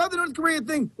the way, about the North Korea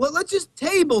thing, well, let's just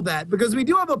table that because we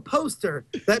do have a poster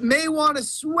that may want to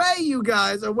sway you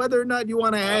guys on whether or not you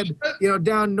want to head,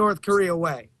 down North Korea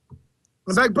way.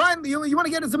 In fact, Brian, you want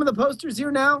to get into some of the posters here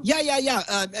now? Yeah.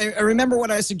 I remember what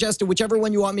I suggested. Whichever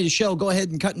one you want me to show, go ahead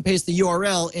and cut and paste the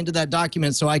URL into that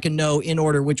document so I can know in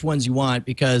order which ones you want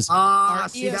because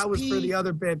see, that was for the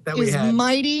other bit that we is had.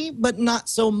 mighty, but not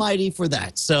so mighty for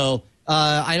that. So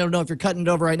I don't know if you're cutting it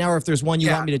over right now or if there's one you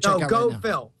want me to check out go right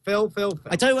now. Phil.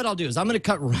 I tell you what I'll do is I'm going to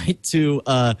cut right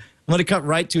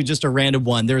to just a random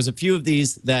one. There's a few of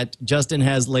these that Justin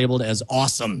has labeled as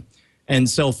awesome. And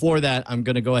so for that, I'm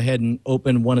going to go ahead and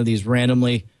open one of these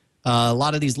randomly. A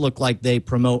lot of these look like they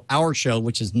promote our show,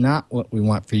 which is not what we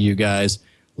want for you guys.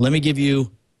 Let me give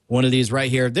you one of these right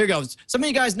here. There goes. Some of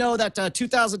you guys know that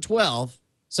 2012.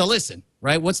 So listen,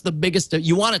 right? What's the biggest?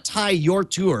 You want to tie your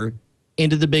tour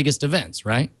into the biggest events,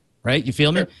 right? Right? You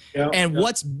feel me? Yeah, and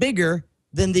what's bigger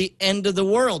than the end of the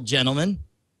world, gentlemen?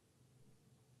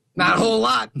 Not a whole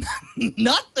lot.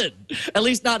 Nothing. At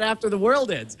least not after the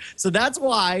world ends. So that's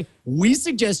why we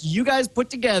suggest you guys put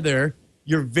together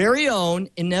your very own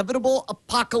Inevitable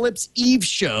Apocalypse Eve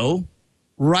show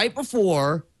right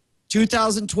before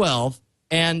 2012.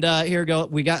 And here we go.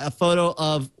 We got a photo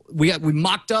of, we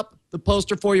mocked up the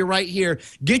poster for you right here.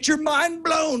 Get your mind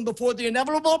blown before the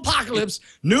inevitable apocalypse.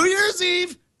 New Year's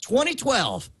Eve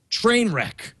 2012.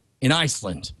 Trainwreck in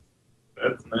Iceland.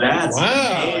 That's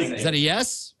amazing. Is that a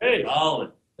yes? Hey.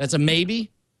 Solid. That's a maybe.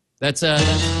 That's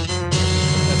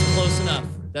close enough.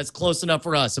 That's close enough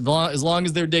for us, as long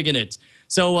as they're digging it.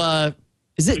 So,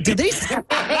 did they?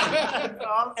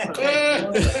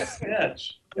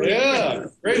 Yeah,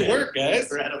 great work, guys.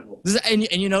 Incredible.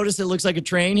 And you notice it looks like a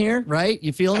train here, right?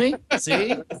 You feel me?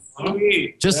 See?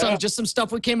 Sweet. Just some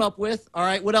stuff we came up with. All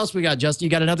right, what else we got, Justin?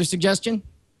 You got another suggestion?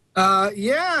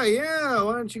 Yeah.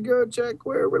 Why don't you go check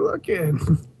where we're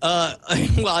looking?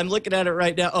 Well, I'm looking at it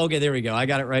right now. Okay, there we go. I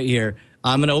got it right here.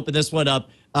 I'm going to open this one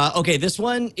up. Okay, this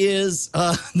one is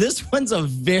this one's a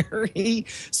very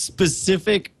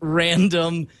specific,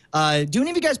 random. Do any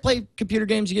of you guys play computer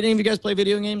games? Do any of you guys play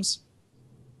video games?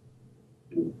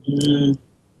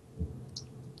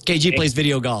 KG plays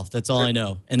video golf. That's all I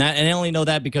know, and I only know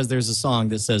that because there's a song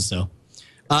that says so.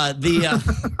 Okay,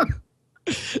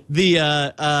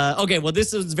 well,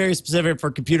 this is very specific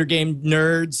for computer game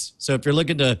nerds. So if you're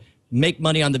looking to make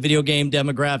money on the video game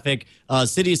demographic,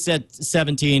 City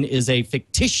 17 is a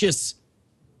fictitious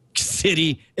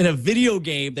city in a video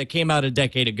game that came out a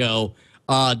decade ago.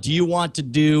 Do you want to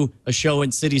do a show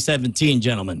in City 17,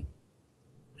 gentlemen?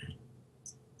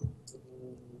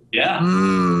 Yeah.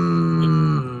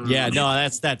 Yeah, no,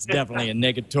 that's definitely a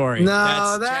negatory.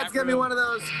 No, that's gonna be one of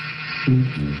those.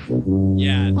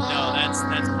 Yeah, no, that's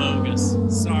bogus.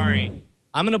 Sorry.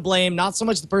 I'm going to blame not so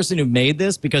much the person who made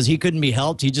this because he couldn't be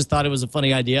helped. He just thought it was a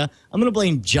funny idea. I'm going to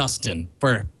blame Justin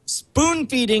for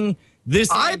spoon-feeding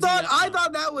this I idea.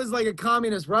 thought that was like a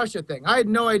communist Russia thing. I had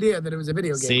no idea that it was a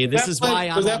video game. See, this is why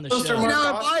I'm on the show. You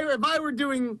know, if I were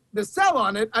doing the sell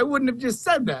on it, I wouldn't have just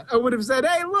said that. I would have said,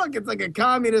 hey, look, it's like a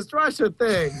communist Russia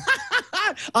thing.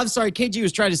 I'm sorry, KG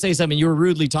was trying to say something. You were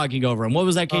rudely talking over him. What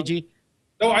was that, KG?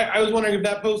 No, I was wondering if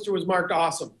that poster was marked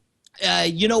awesome.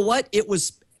 You know what? It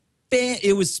was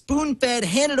spoon-fed,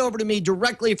 handed over to me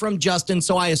directly from Justin,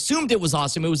 so I assumed it was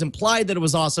awesome. It was implied that it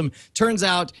was awesome. Turns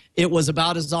out it was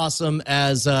about as awesome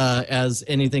as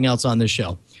anything else on this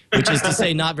show, which is to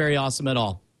say not very awesome at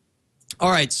all.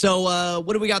 All right, so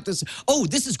what do we got this? Oh,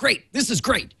 this is great. This is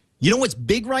great. You know what's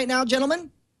big right now, gentlemen?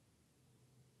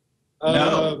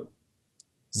 No.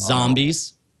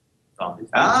 Zombies.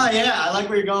 Ah, yeah, I like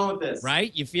where you're going with this.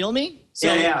 Right? You feel me?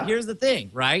 So yeah. Here's the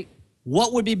thing, right?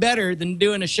 What would be better than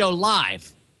doing a show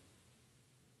live?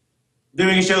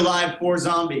 Doing a show live for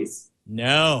zombies.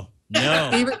 No.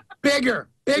 Even bigger,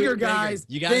 guys.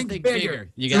 You gotta think bigger.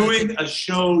 Doing a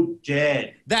show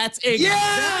dead. That's exactly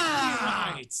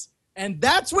right. And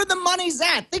that's where the money's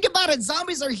at. Think about it.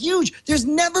 Zombies are huge. There's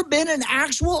never been an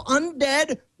actual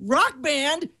undead rock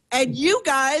band, and you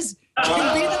guys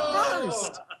can be the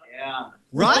first. Yeah.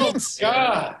 Right?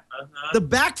 God. The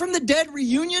Back from the Dead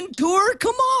reunion tour?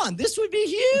 Come on. This would be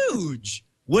huge.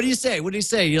 What do you say? What do you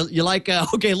say? You like,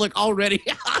 okay, look, already.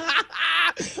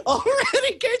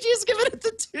 Already, KG's giving it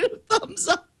the 2 thumbs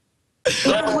up.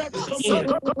 Correct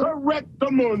the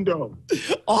mundo.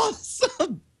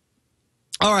 Awesome.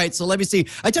 All right, so let me see.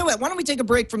 I tell you what, why don't we take a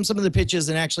break from some of the pitches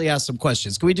and actually ask some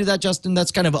questions? Can we do that, Justin?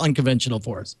 That's kind of unconventional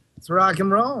for us. It's rock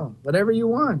and roll. Whatever you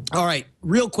want. All right,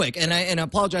 real quick, and I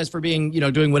apologize for being,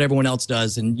 doing what everyone else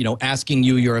does and, asking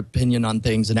you your opinion on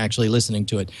things and actually listening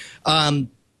to it. How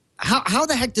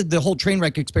the heck did the whole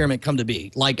Trainwreck experiment come to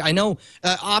be? Like, I know,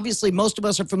 obviously, most of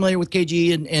us are familiar with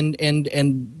KG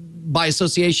and by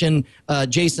association,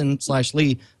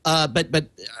 Jason/Lee. But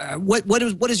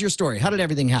what is your story? How did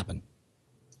everything happen?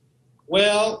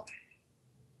 Well,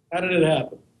 how did it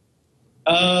happen?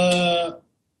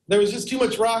 There was just too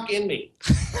much rock in me.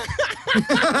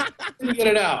 I couldn't get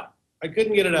it out.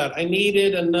 I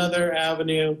needed another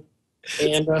avenue,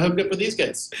 and I hooked up with these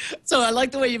guys. So I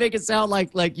like the way you make it sound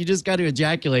like you just got to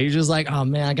ejaculate. You're just like, oh,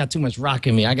 man, I got too much rock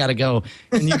in me. I got to go.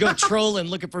 And you go trolling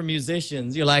looking for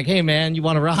musicians. You're like, hey, man, you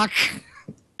want to rock?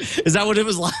 Is that what it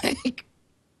was like?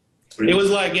 It was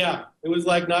like, yeah. It was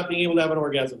like not being able to have an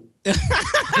orgasm.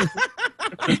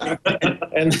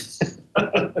 and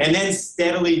then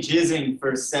steadily jizzing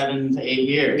for 7 to 8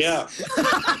 years. Yeah.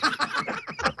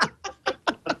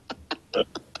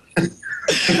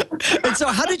 And so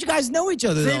how did you guys know each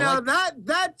other, See, now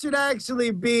that should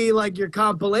actually be like your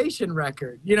compilation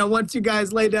record. Once you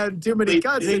guys lay down too many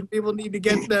cuts, people need to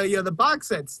get the box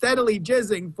set. Steadily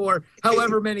jizzing for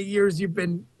however many years you've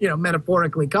been,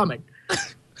 metaphorically coming.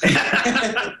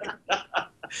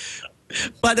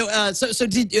 But so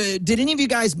did any of you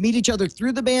guys meet each other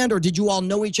through the band, or did you all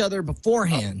know each other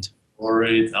beforehand?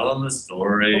 Story, tell them the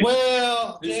story.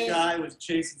 Well, this guy was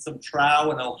chasing some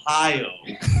trow in Ohio.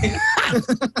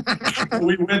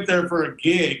 We went there for a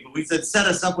gig, but we said set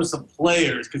us up with some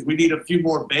players because we need a few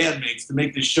more bandmates to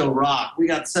make this show rock. We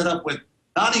got set up with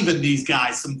not even these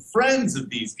guys, some friends of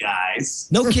these guys.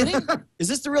 No kidding? Is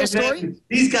this the real story?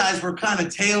 These guys were kind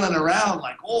of tailing around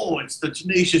like, oh, it's the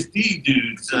Tenacious D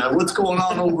dudes. What's going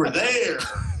on over there?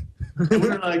 And we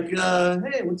were like,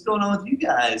 hey, what's going on with you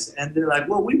guys? And they're like,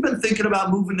 well, we've been thinking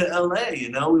about moving to L.A., We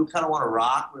kind of want to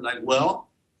rock. We're like, well,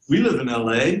 we live in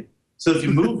L.A., so if you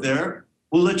move there,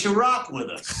 we'll let you rock with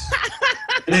us.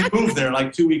 And they moved there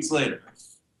like 2 weeks later.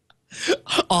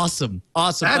 Awesome.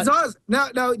 That's awesome.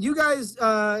 Now, you guys,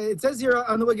 it says here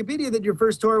on the Wikipedia that your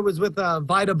first tour was with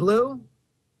Vida Blue.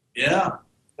 Yeah.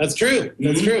 That's true.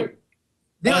 That's true.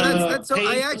 Yeah, that's so.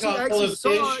 I actually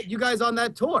saw you guys on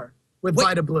that tour with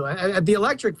Vida Blue at the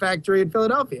Electric Factory in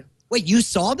Philadelphia. Wait, you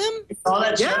saw them? You saw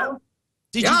that show?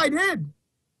 I did.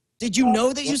 Did you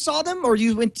know that you saw them, or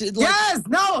you went to? Like, yes,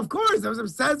 no, of course. I was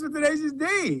obsessed with Tenacious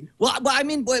D. Well, I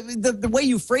mean, the way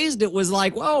you phrased it was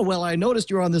like, "Oh, well, I noticed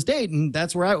you were on this date, and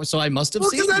that's where I was, so I must have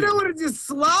seen you." Because I don't want to just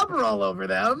slobber all over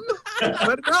them.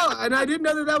 But no, and I didn't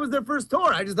know that was their first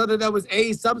tour. I just thought that was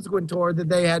a subsequent tour that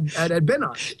they had been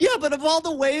on. Yeah, but of all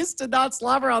the ways to not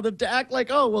slobber on them, to act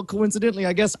like, "Oh, well, coincidentally,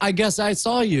 I guess I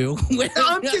saw you."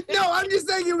 I'm just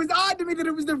saying it was odd to me that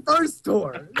it was their first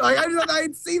tour. Like I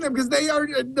had seen them because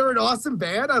they're an awesome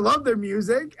band. I love their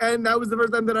music, and that was the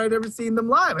first time that I'd ever seen them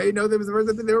live. I didn't know that was the first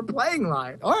time that they were playing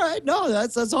live. All right, no,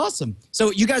 that's awesome.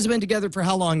 So you guys have been together for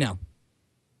how long now?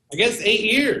 I guess 8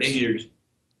 years. 8 years.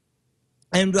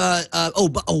 And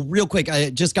real quick, I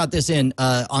just got this in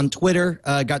on Twitter.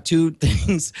 Got two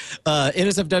things.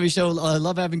 NSFW show.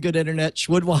 Love having good internet.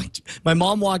 My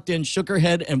mom walked in, shook her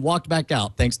head, and walked back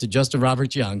out. Thanks to Justin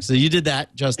Roberts Young. So you did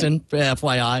that, Justin.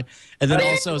 FYI. And then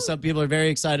also, some people are very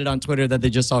excited on Twitter that they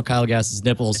just saw Kyle Gass's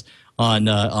nipples on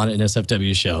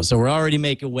NSFW show. So we're already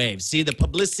making waves. See, the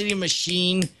publicity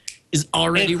machine is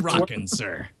already rocking,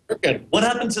 sir. What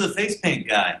happened to the face paint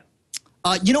guy?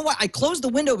 You know what? I closed the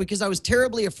window because I was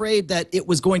terribly afraid that it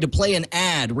was going to play an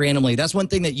ad randomly. That's one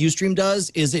thing that Ustream does,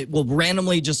 is it will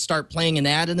randomly just start playing an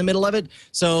ad in the middle of it.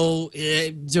 So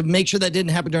to make sure that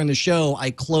didn't happen during the show, I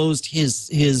closed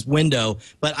his window.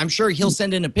 But I'm sure he'll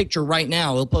send in a picture right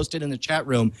now. He'll post it in the chat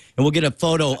room, and we'll get a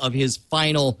photo of his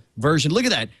final version. Look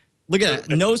at that. Look at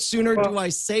that. No sooner do I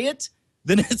say it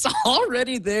than it's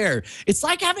already there. It's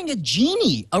like having a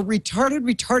genie, a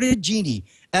retarded genie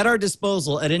at our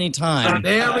disposal at any time.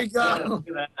 There we go.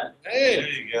 Hey, there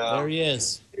you go. There he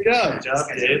is. There you go. Good job,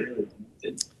 Dave.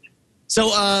 So,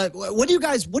 what do you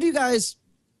guys? The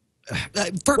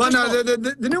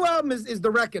new album is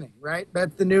The Reckoning, right?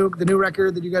 That's the new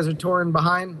record that you guys are touring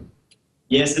behind.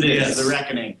 Yes, it is. Yes. The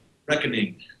Reckoning.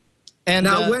 Reckoning. And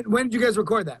now, when did you guys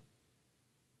record that?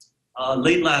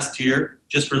 Late last year.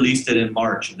 Just released it in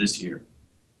March of this year.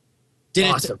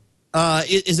 Awesome.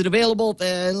 Is it available?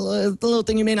 The little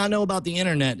thing you may not know about the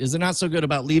internet is they're not so good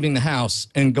about leaving the house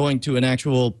and going to an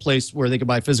actual place where they can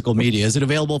buy physical media. Is it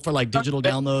available for like digital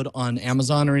download on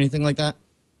Amazon or anything like that?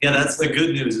 Yeah, that's the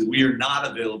good news. Is we are not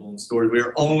available in stores. We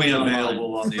are only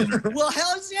available on the internet. Well,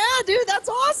 hell yeah, dude, that's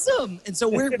awesome. And so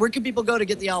where can people go to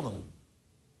get the album?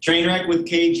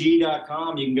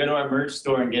 Trainwreckwithkg.com. You can go to our merch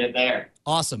store and get it there.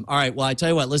 Awesome. All right. Well, I tell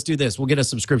you what, let's do this. We'll get a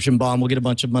subscription bomb. We'll get a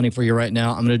bunch of money for you right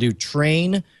now. I'm going to do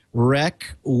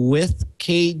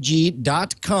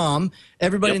trainwreckwithkg.com.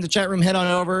 Everybody in the chat room, head on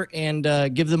over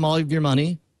and give them all of your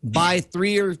money. Buy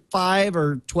 3 or 5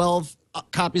 or 12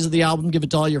 copies of the album. Give it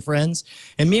to all your friends.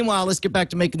 And meanwhile, let's get back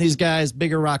to making these guys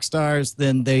bigger rock stars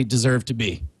than they deserve to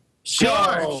be. Sure.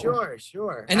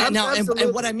 And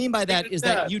what I mean by that is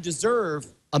that you deserve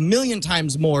a million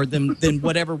times more than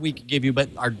whatever we could give you, but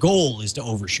our goal is to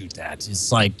overshoot that.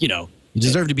 It's like, you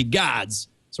deserve to be gods,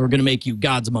 so we're going to make you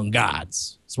gods among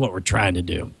gods. That's what we're trying to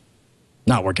do.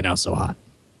 Not working out so hot.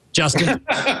 Justin?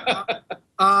 Well,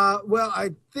 I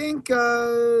think,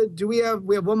 do we have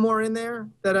one more in there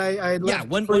that I left? Yeah,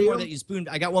 one more that you spooned.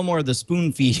 I got one more of the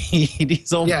spoon feed.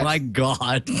 Oh, yes. My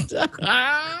God.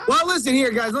 Well, listen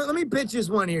here, guys. Let me pitch this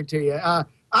one here to you.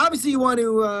 Obviously, you want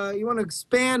to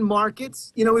expand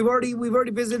markets. We've already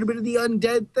visited a bit of the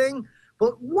undead thing.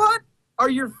 But what are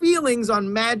your feelings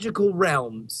on magical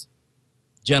realms?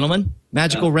 Gentlemen,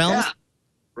 magical realms?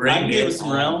 Yeah. I give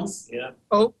some realms. Yeah.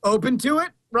 Oh, open to it,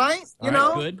 right?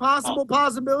 Good.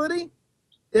 Possibility.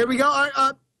 There we go. All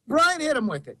right, Brian, hit him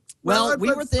with it. Well,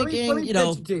 we were thinking,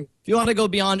 if you want to go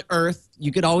beyond Earth,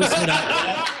 you could always hit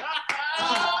up.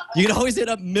 You could always hit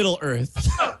up Middle Earth.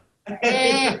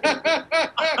 Kind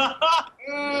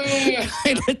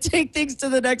of take things to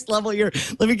the next level here.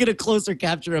 Let me get a closer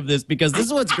capture of this because this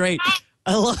is what's great.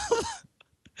 I love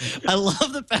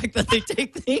the fact that they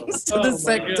take things to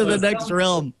the next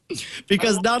realm,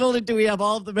 because not only do we have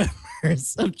all of the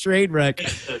members of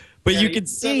Trainwreck, but you can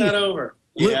see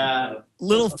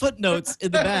little footnotes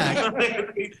in the back.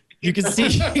 You can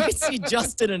see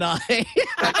Justin and I.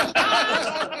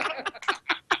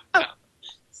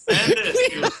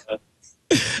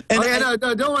 No,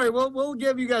 don't worry. We'll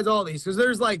give you guys all these because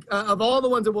there's like of all the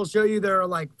ones that we'll show you, there are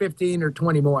like 15 or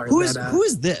 20 more. Who is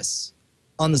this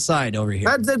on the side over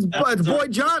here? That's Boy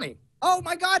Johnny. Oh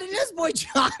my God, it is Boy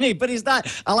Johnny, but he's not.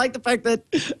 I like the fact that.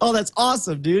 Oh, that's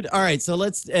awesome, dude. All right, so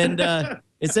let's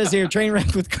it says here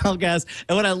Trainwreck with Kyle Gass,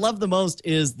 and what I love the most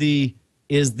is the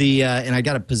and I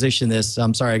got to position this.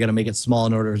 I'm sorry, I got to make it small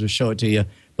in order to show it to you.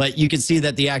 But you can see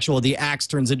that the axe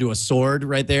turns into a sword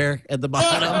right there at the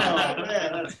bottom. Oh,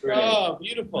 man, That's great. Oh,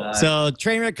 beautiful. So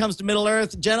Trainwreck comes to Middle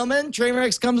Earth. Gentlemen,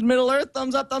 Trainwreck comes to Middle Earth.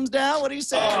 Thumbs up, thumbs down. What do you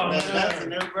say? That's a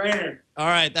no-brainer. All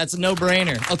right, that's a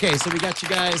no-brainer. Okay, so we got you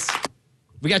guys.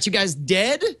 We got you guys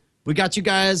dead. We got you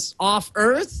guys off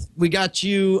Earth. We got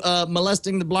you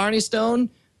molesting the Blarney Stone.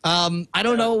 I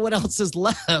don't know what else is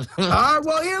left.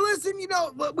 Well, here, listen,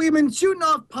 we've been shooting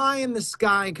off pie in the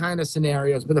sky kind of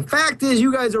scenarios, but the fact is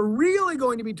you guys are really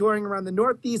going to be touring around the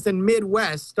Northeast and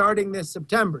Midwest starting this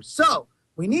September. So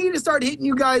we need to start hitting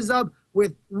you guys up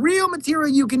with real material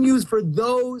you can use for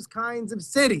those kinds of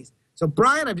cities. So,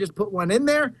 Brian, I've just put one in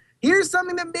there. Here's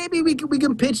something that maybe we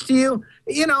can pitch to you.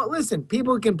 Listen,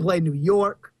 people can play New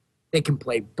York. They can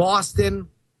play Boston.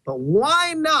 But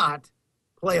why not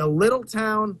play a little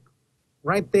town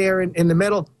right there in the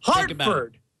middle?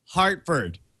 Hartford.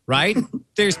 Hartford, right?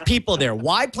 There's people there.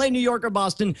 Why play New York or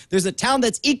Boston? There's a town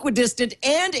that's equidistant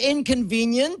and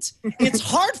inconvenient. It's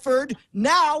Hartford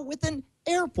now with an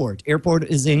airport. Airport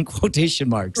is in quotation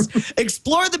marks.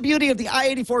 Explore the beauty of the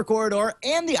I-84 corridor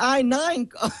and the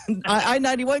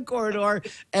I-91 corridor,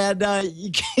 and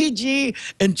KG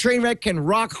and Trainwreck can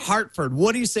rock Hartford.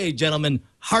 What do you say, gentlemen?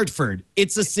 Hartford,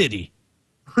 it's a city.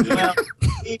 Well,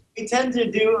 we tend to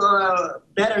do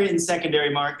better in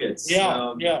secondary markets.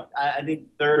 Yeah, yeah. I think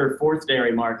third or fourth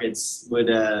dairy markets would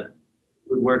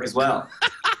work as well.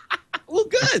 Well,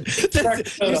 good. Did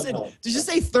you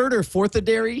say third or fourth of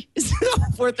dairy? Is it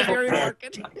a fourth of dairy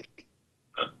market?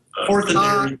 Fourth of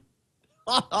dairy.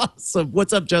 Awesome.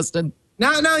 What's up, Justin?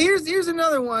 Now here's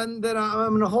another one that I'm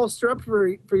going to holster up for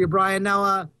you, Brian.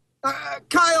 Now,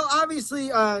 Kyle, obviously,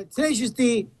 Tenacious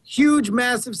D, huge,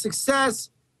 massive success.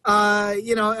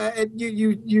 You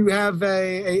have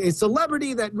a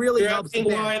celebrity that really helps. You're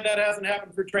asking why that hasn't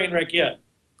happened for Trainwreck yet.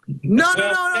 No.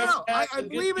 I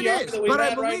believe it is, but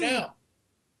I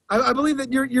believe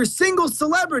that your single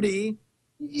celebrity.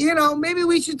 Maybe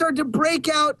we should start to break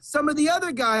out some of the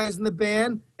other guys in the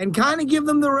band and kind of give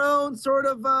them their own sort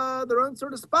of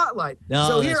spotlight. No,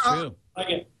 so that's true.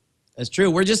 That's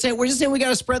true. We're just saying we got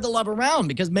to spread the love around,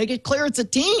 because make it clear it's a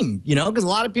team, because a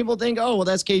lot of people think, oh, well,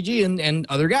 that's KG and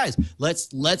other guys. Let's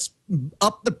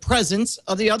up the presence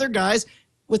of the other guys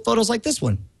with photos like this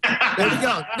one. There you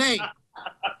go. Nate,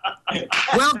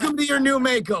 welcome to your new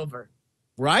makeover.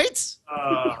 Right?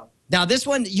 Now, this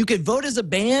one, you could vote as a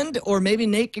band, or maybe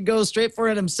Nate could go straight for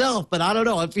it himself, but I don't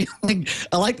know. I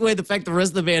like the way the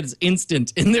rest of the band is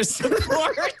instant in their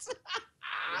support.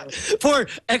 For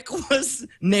Equus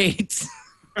Nate.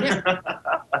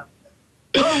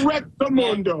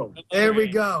 Correctamundo. There we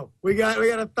go. We got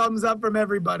a thumbs up from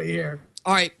everybody here.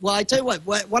 All right. Well, I tell you what.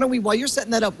 Why don't we, while you're setting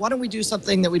that up, why don't we do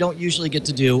something that we don't usually get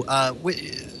to do?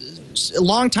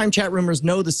 Longtime chat roomers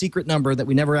know the secret number that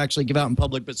we never actually give out in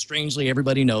public, but strangely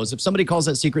everybody knows. If somebody calls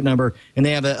that secret number and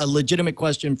they have a legitimate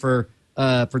question for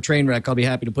Trainwreck, I'll be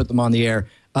happy to put them on the air.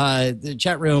 The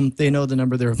chat room, they know the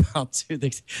number they're about to.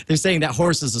 They're saying that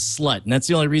horse is a slut, and that's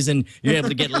the only reason you're able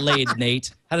to get laid,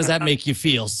 Nate. How does that make you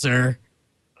feel, sir?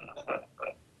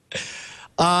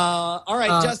 All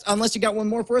right, just unless you got one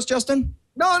more for us, Justin.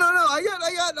 No. I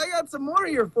got some more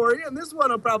here for you, and this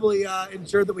one will probably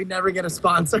ensure that we never get a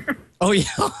sponsor. Oh yeah,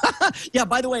 yeah.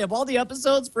 By the way, of all the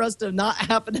episodes, for us to not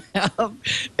happen to have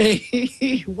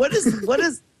a what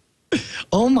is?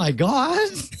 Oh my God.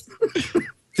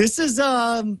 This is,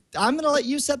 I'm going to let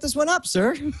you set this one up,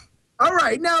 sir. All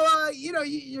right. Now,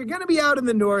 you're going to be out in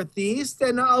the Northeast,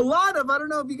 and a lot of, I don't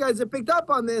know if you guys have picked up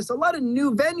on this, a lot of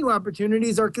new venue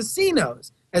opportunities are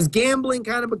casinos, as gambling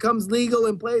kind of becomes legal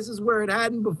in places where it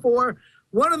hadn't before.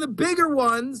 One of the bigger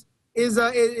ones is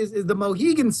the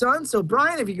Mohegan Sun. So,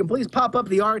 Brian, if you can please pop up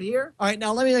the art here. All right.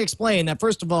 Now, let me explain that.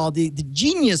 First of all, the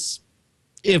genius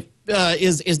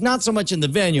is not so much in the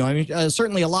venue. I mean,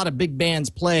 certainly a lot of big bands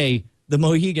play the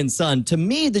Mohegan Sun. To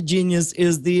me, the genius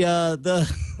is the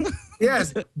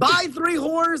yes, buy 3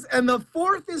 whores and the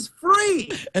 4th is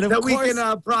free. And that we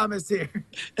can promise here.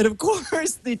 And of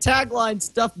course, the tagline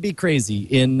 "Stuff Be Crazy"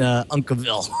 in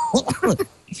Uncleville.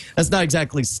 That's not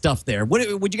exactly stuff there.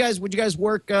 Would you guys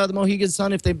work the Mohegan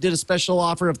Sun if they did a special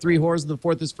offer of 3 whores and the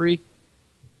 4th is free?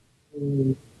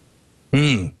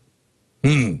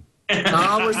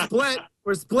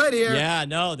 We're split here. Yeah,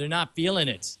 no, they're not feeling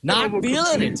it. Not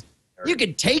feeling it. You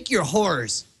can take your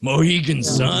whores, Mohegan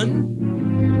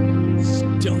Sun.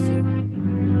 Stuff it.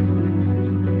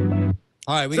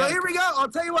 All right, here we go. I'll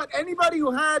tell you what. Anybody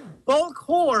who had bulk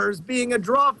whores being a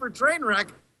draw for Trainwreck,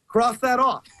 cross that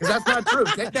off, because that's not true.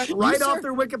 Take that right off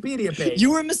their Wikipedia page.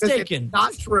 You were mistaken. It's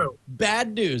not true.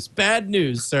 Bad news,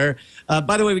 sir.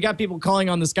 By the way, we got people calling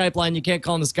on the Skype line. You can't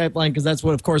call on the Skype line because that's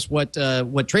what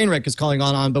Trainwreck is calling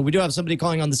on. But we do have somebody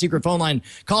calling on the secret phone line.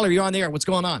 Caller, you're on the air. What's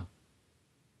going on?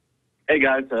 Hey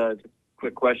guys, just a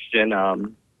quick question.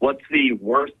 What's the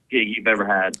worst gig you've ever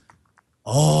had?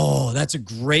 Oh, that's a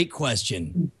great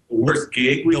question. Worst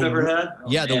gig we've ever had?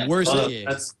 Yeah, the worst gig.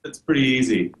 That's pretty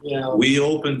easy. Yeah. We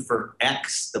opened for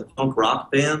X, the punk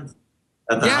rock band,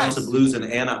 at the House of Blues in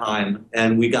Anaheim,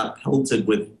 and we got pelted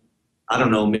with, I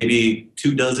don't know, maybe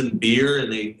 24 beer,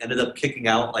 and they ended up kicking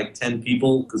out like 10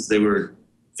 people because they were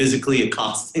physically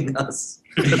accosting us.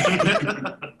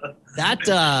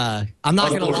 That I'm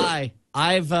not gonna lie.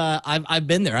 I've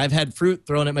been there. I've had fruit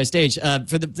thrown at my stage.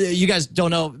 You guys don't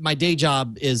know, my day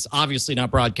job is obviously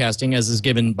not broadcasting, as is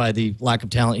given by the lack of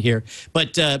talent here.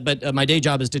 But my day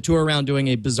job is to tour around doing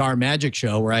a bizarre magic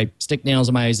show where I stick nails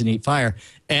in my eyes and eat fire.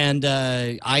 And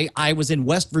I was in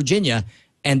West Virginia,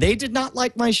 and they did not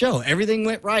like my show. Everything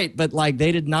went right, but like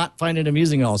they did not find it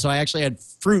amusing at all. So I actually had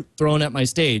fruit thrown at my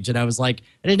stage, and I was like,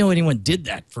 I didn't know anyone did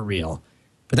that for real.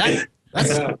 But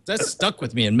that stuck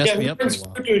with me and messed me up for a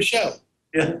while. To a show.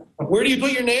 Yeah. Where do you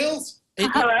put your nails?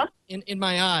 Hello? In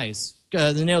my eyes.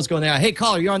 The nails go in the eye. Hey,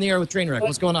 caller, you're on the air with Trainwreck.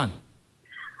 What's going on?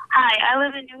 Hi, I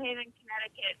live in New Haven,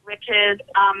 Connecticut, which is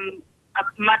a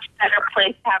much better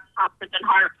place to have concerts than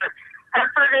Hartford.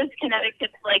 Hartford is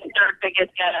Connecticut's like third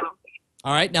biggest ghetto.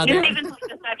 All right, now New Haven's like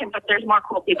the second, but there's more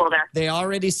cool people there. they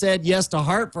already said yes to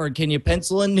Hartford. Can you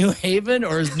pencil in New Haven,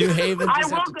 or is New Haven I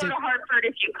just will have go to to take... Hartford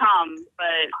if you come,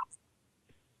 but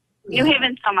New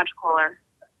Haven's so much cooler.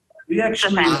 We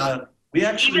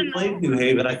actually played New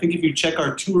Haven. I think if you check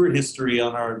our tour history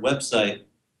on our website,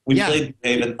 we played New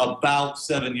Haven about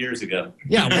 7 years ago.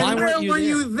 Yeah, why Where weren't you were there?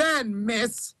 you then,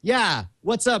 miss? Yeah,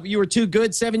 what's up? You were too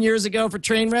good 7 years ago for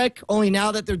Trainwreck? Only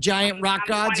now that they're giant rock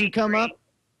gods you come up?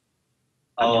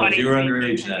 Oh, you were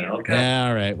underage then. Okay. Yeah,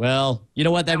 all right. Well, you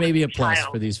know what? That may be a plus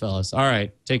for these fellas. All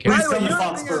right, take care. Please come to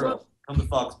Foxborough. Come to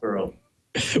Foxborough.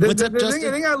 The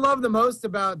thing I love the most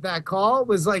about that call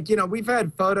was, like, you know, we've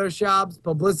had photoshops,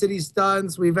 publicity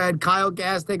stunts. We've had Kyle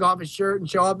Gass take off his shirt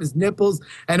and show off his nipples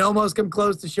and almost come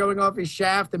close to showing off his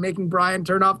shaft and making Brian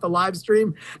turn off the live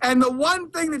stream. And the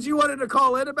one thing that you wanted to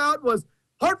call in about was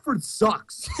Hartford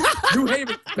sucks. New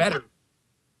Haven's better.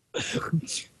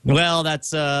 Well,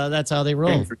 that's how they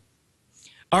roll.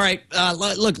 All right,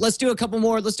 look, let's do a couple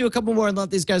more. Let's do a couple more and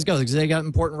let these guys go because they got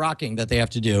important rocking that they have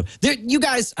to do. You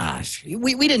guys,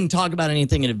 we didn't talk about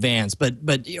anything in advance, but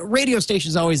radio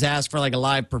stations always ask for like a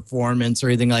live performance or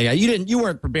anything like that. You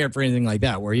weren't prepared for anything like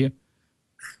that, were you?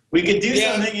 We could do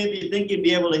something if you think you'd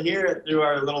be able to hear it through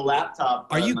our little laptop.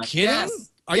 Are you kidding?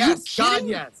 Are you kidding?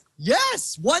 yes.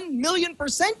 Yes,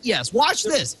 1,000,000% yes. Watch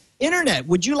this. Internet,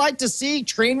 would you like to see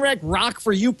Trainwreck rock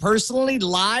for you personally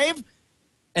live?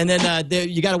 And then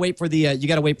you got to wait for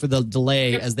the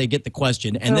delay as they get the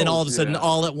question, and then all of a sudden,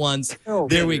 all at once,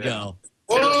 there we go.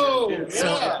 Whoa!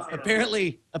 So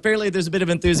apparently, there's a bit of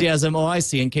enthusiasm. Oh, I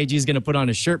see. And KG's going to put on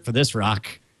a shirt for this rock.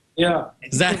 Yeah.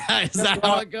 Is that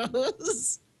how it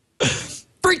goes?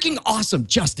 Freaking awesome,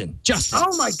 Justin.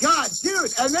 Oh my God,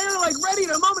 dude! And they're like ready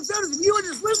to a moment's notice. If you were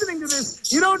just listening to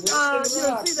this, you don't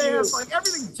see they have like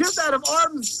everything just out of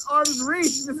arm's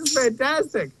reach. This is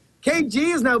fantastic. KG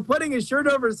is now putting his shirt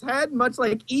over his head, much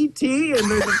like E.T.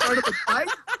 and there's a part of the fight.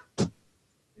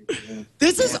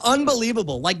 This is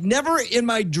unbelievable. Like, never in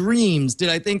my dreams did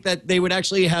I think that they would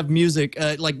actually have music,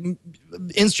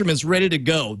 instruments ready to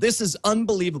go. This is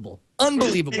unbelievable.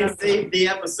 Unbelievable. Save the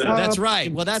episode. That's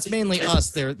right. Well, that's mainly us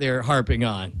they're harping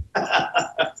on.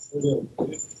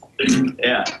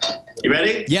 Yeah. You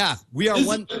ready? Yeah, we are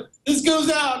one. This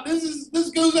goes out. This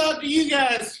goes out to you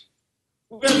guys.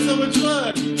 We've had so much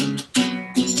fun.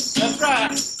 That's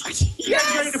right. You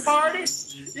guys ready to party?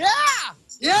 Yeah!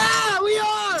 Yeah, we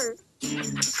are!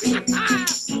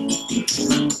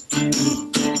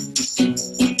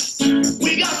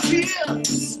 We got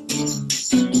tips.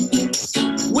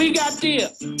 We got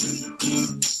tips.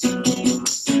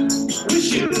 We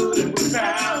shoot and we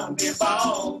found the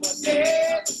ball, but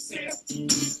never sip.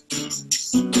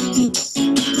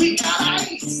 We got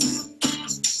ice.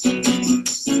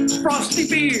 Frosty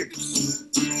beers.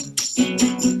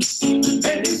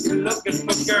 And if you're looking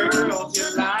for girls,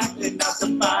 you're likely not to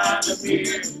find them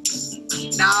here.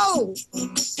 No!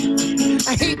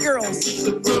 I hate girls.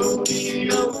 The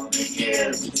rodeo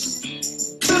begins.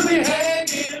 We'll be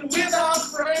hanging with our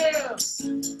friends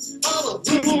on a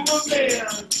rumor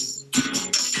mill.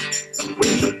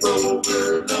 With the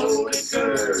overloaded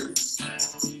curves,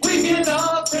 we can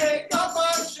all take off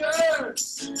our shirts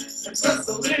and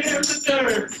wrestle in the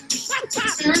dirt.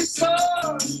 Serious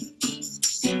fun.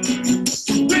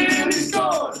 Really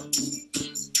scored.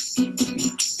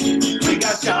 We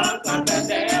got John Van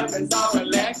Dam as our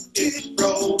elected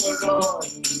overlord.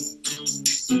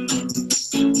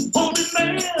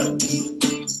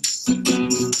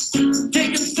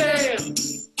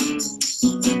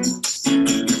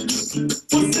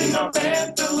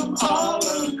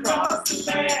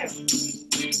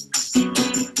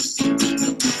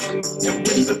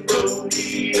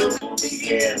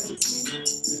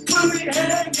 We'll be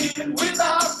hanging with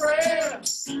our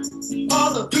friends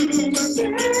on the Bromance.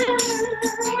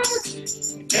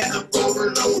 And the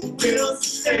overload will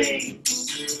sustain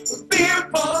with beer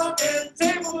pong and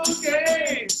table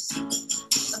games.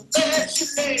 That's your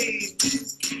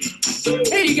name.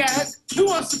 Hey, you guys, who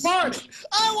wants to party?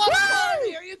 I want to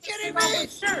party. Are you kidding me?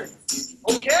 Shirt.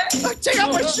 Okay. Take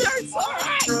off my shirts. All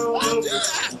right. I'll do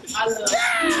that. I love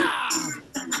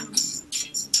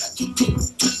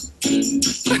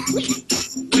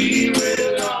We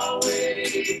will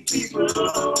always be broke.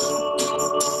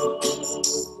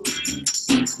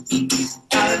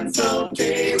 And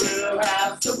someday we'll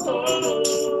have some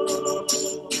hope.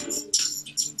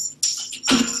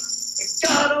 And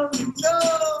God only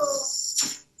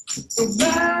knows, no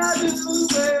matter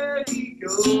where he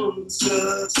goes,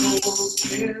 the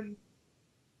souls win.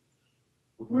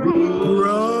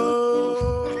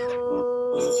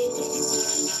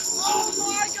 Oh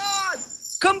my God!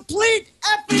 Complete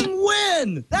effing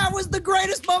win! That was the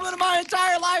greatest moment of my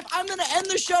entire life. I'm going to end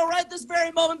the show right this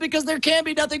very moment because there can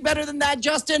be nothing better than that.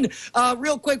 Justin,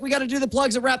 real quick, we got to do the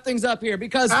plugs and wrap things up here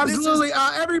because absolutely,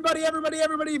 everybody,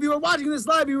 if you are watching this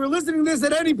live, you were listening to this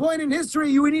at any point in history,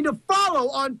 you would need to follow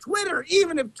on Twitter,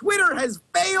 even if Twitter has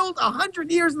failed 100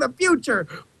 years in the future.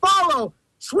 Follow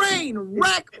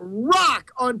Trainwreck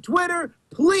Rock on Twitter.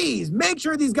 Please make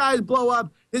sure these guys blow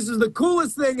up. This is the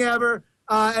coolest thing ever.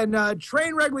 And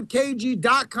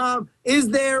trainwreckwithkg.com is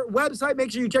their website.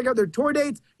 Make sure you check out their tour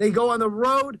dates. They go on the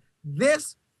road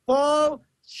this fall.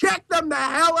 Check them the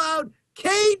hell out.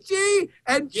 KG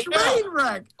and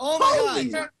Trainwreck. Oh my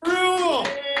God. Rule.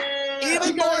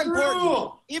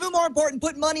 Even more important,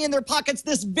 put money in their pockets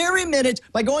this very minute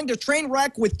by going to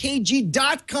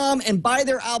trainwreckwithkg.com and buy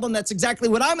their album. That's exactly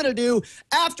what I'm going to do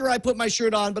after I put my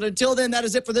shirt on. But until then, that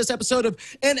is it for this episode of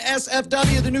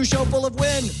NSFW, the new show full of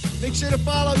win. Make sure to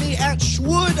follow me at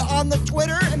Schwood on the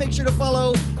Twitter, and make sure to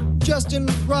follow Justin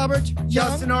Robert Young.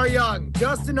 Justin R. Young.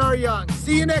 Justin R. Young.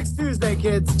 See you next Tuesday,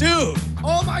 kids. Dude,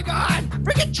 oh my God,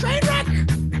 freaking Trainwreck.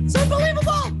 It's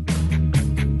unbelievable.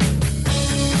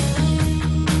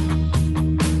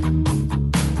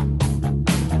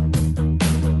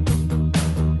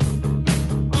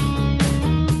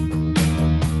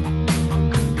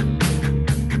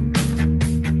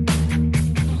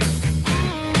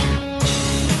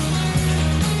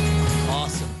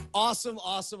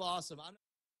 Awesome.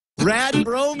 Rad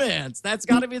Bromance. That's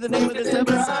got to be the name of this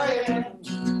episode.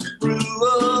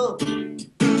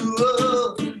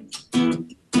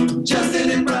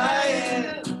 Justin and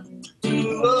Brian.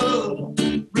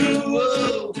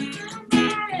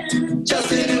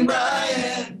 Justin and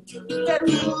Brian. That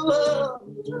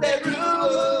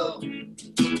rule.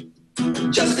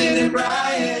 Justin and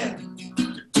Brian.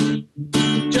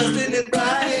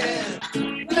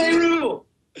 They rule.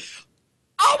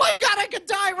 Oh my God, I could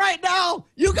die right now.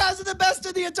 You guys are the best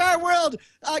in the entire world.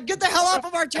 Get the hell off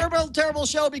of our terrible, terrible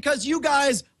show because you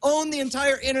guys own the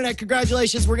entire internet.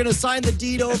 Congratulations. We're going to sign the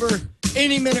deed over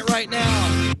any minute right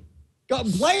now. Go,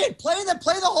 play it. Play the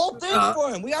whole thing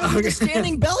for him. We got to do the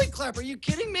standing belly clap. Are you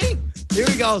kidding me? Here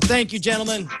we go. Thank you,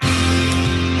 gentlemen.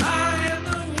 I am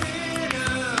the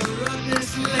winner of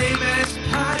this lame-ass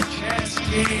podcast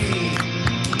game.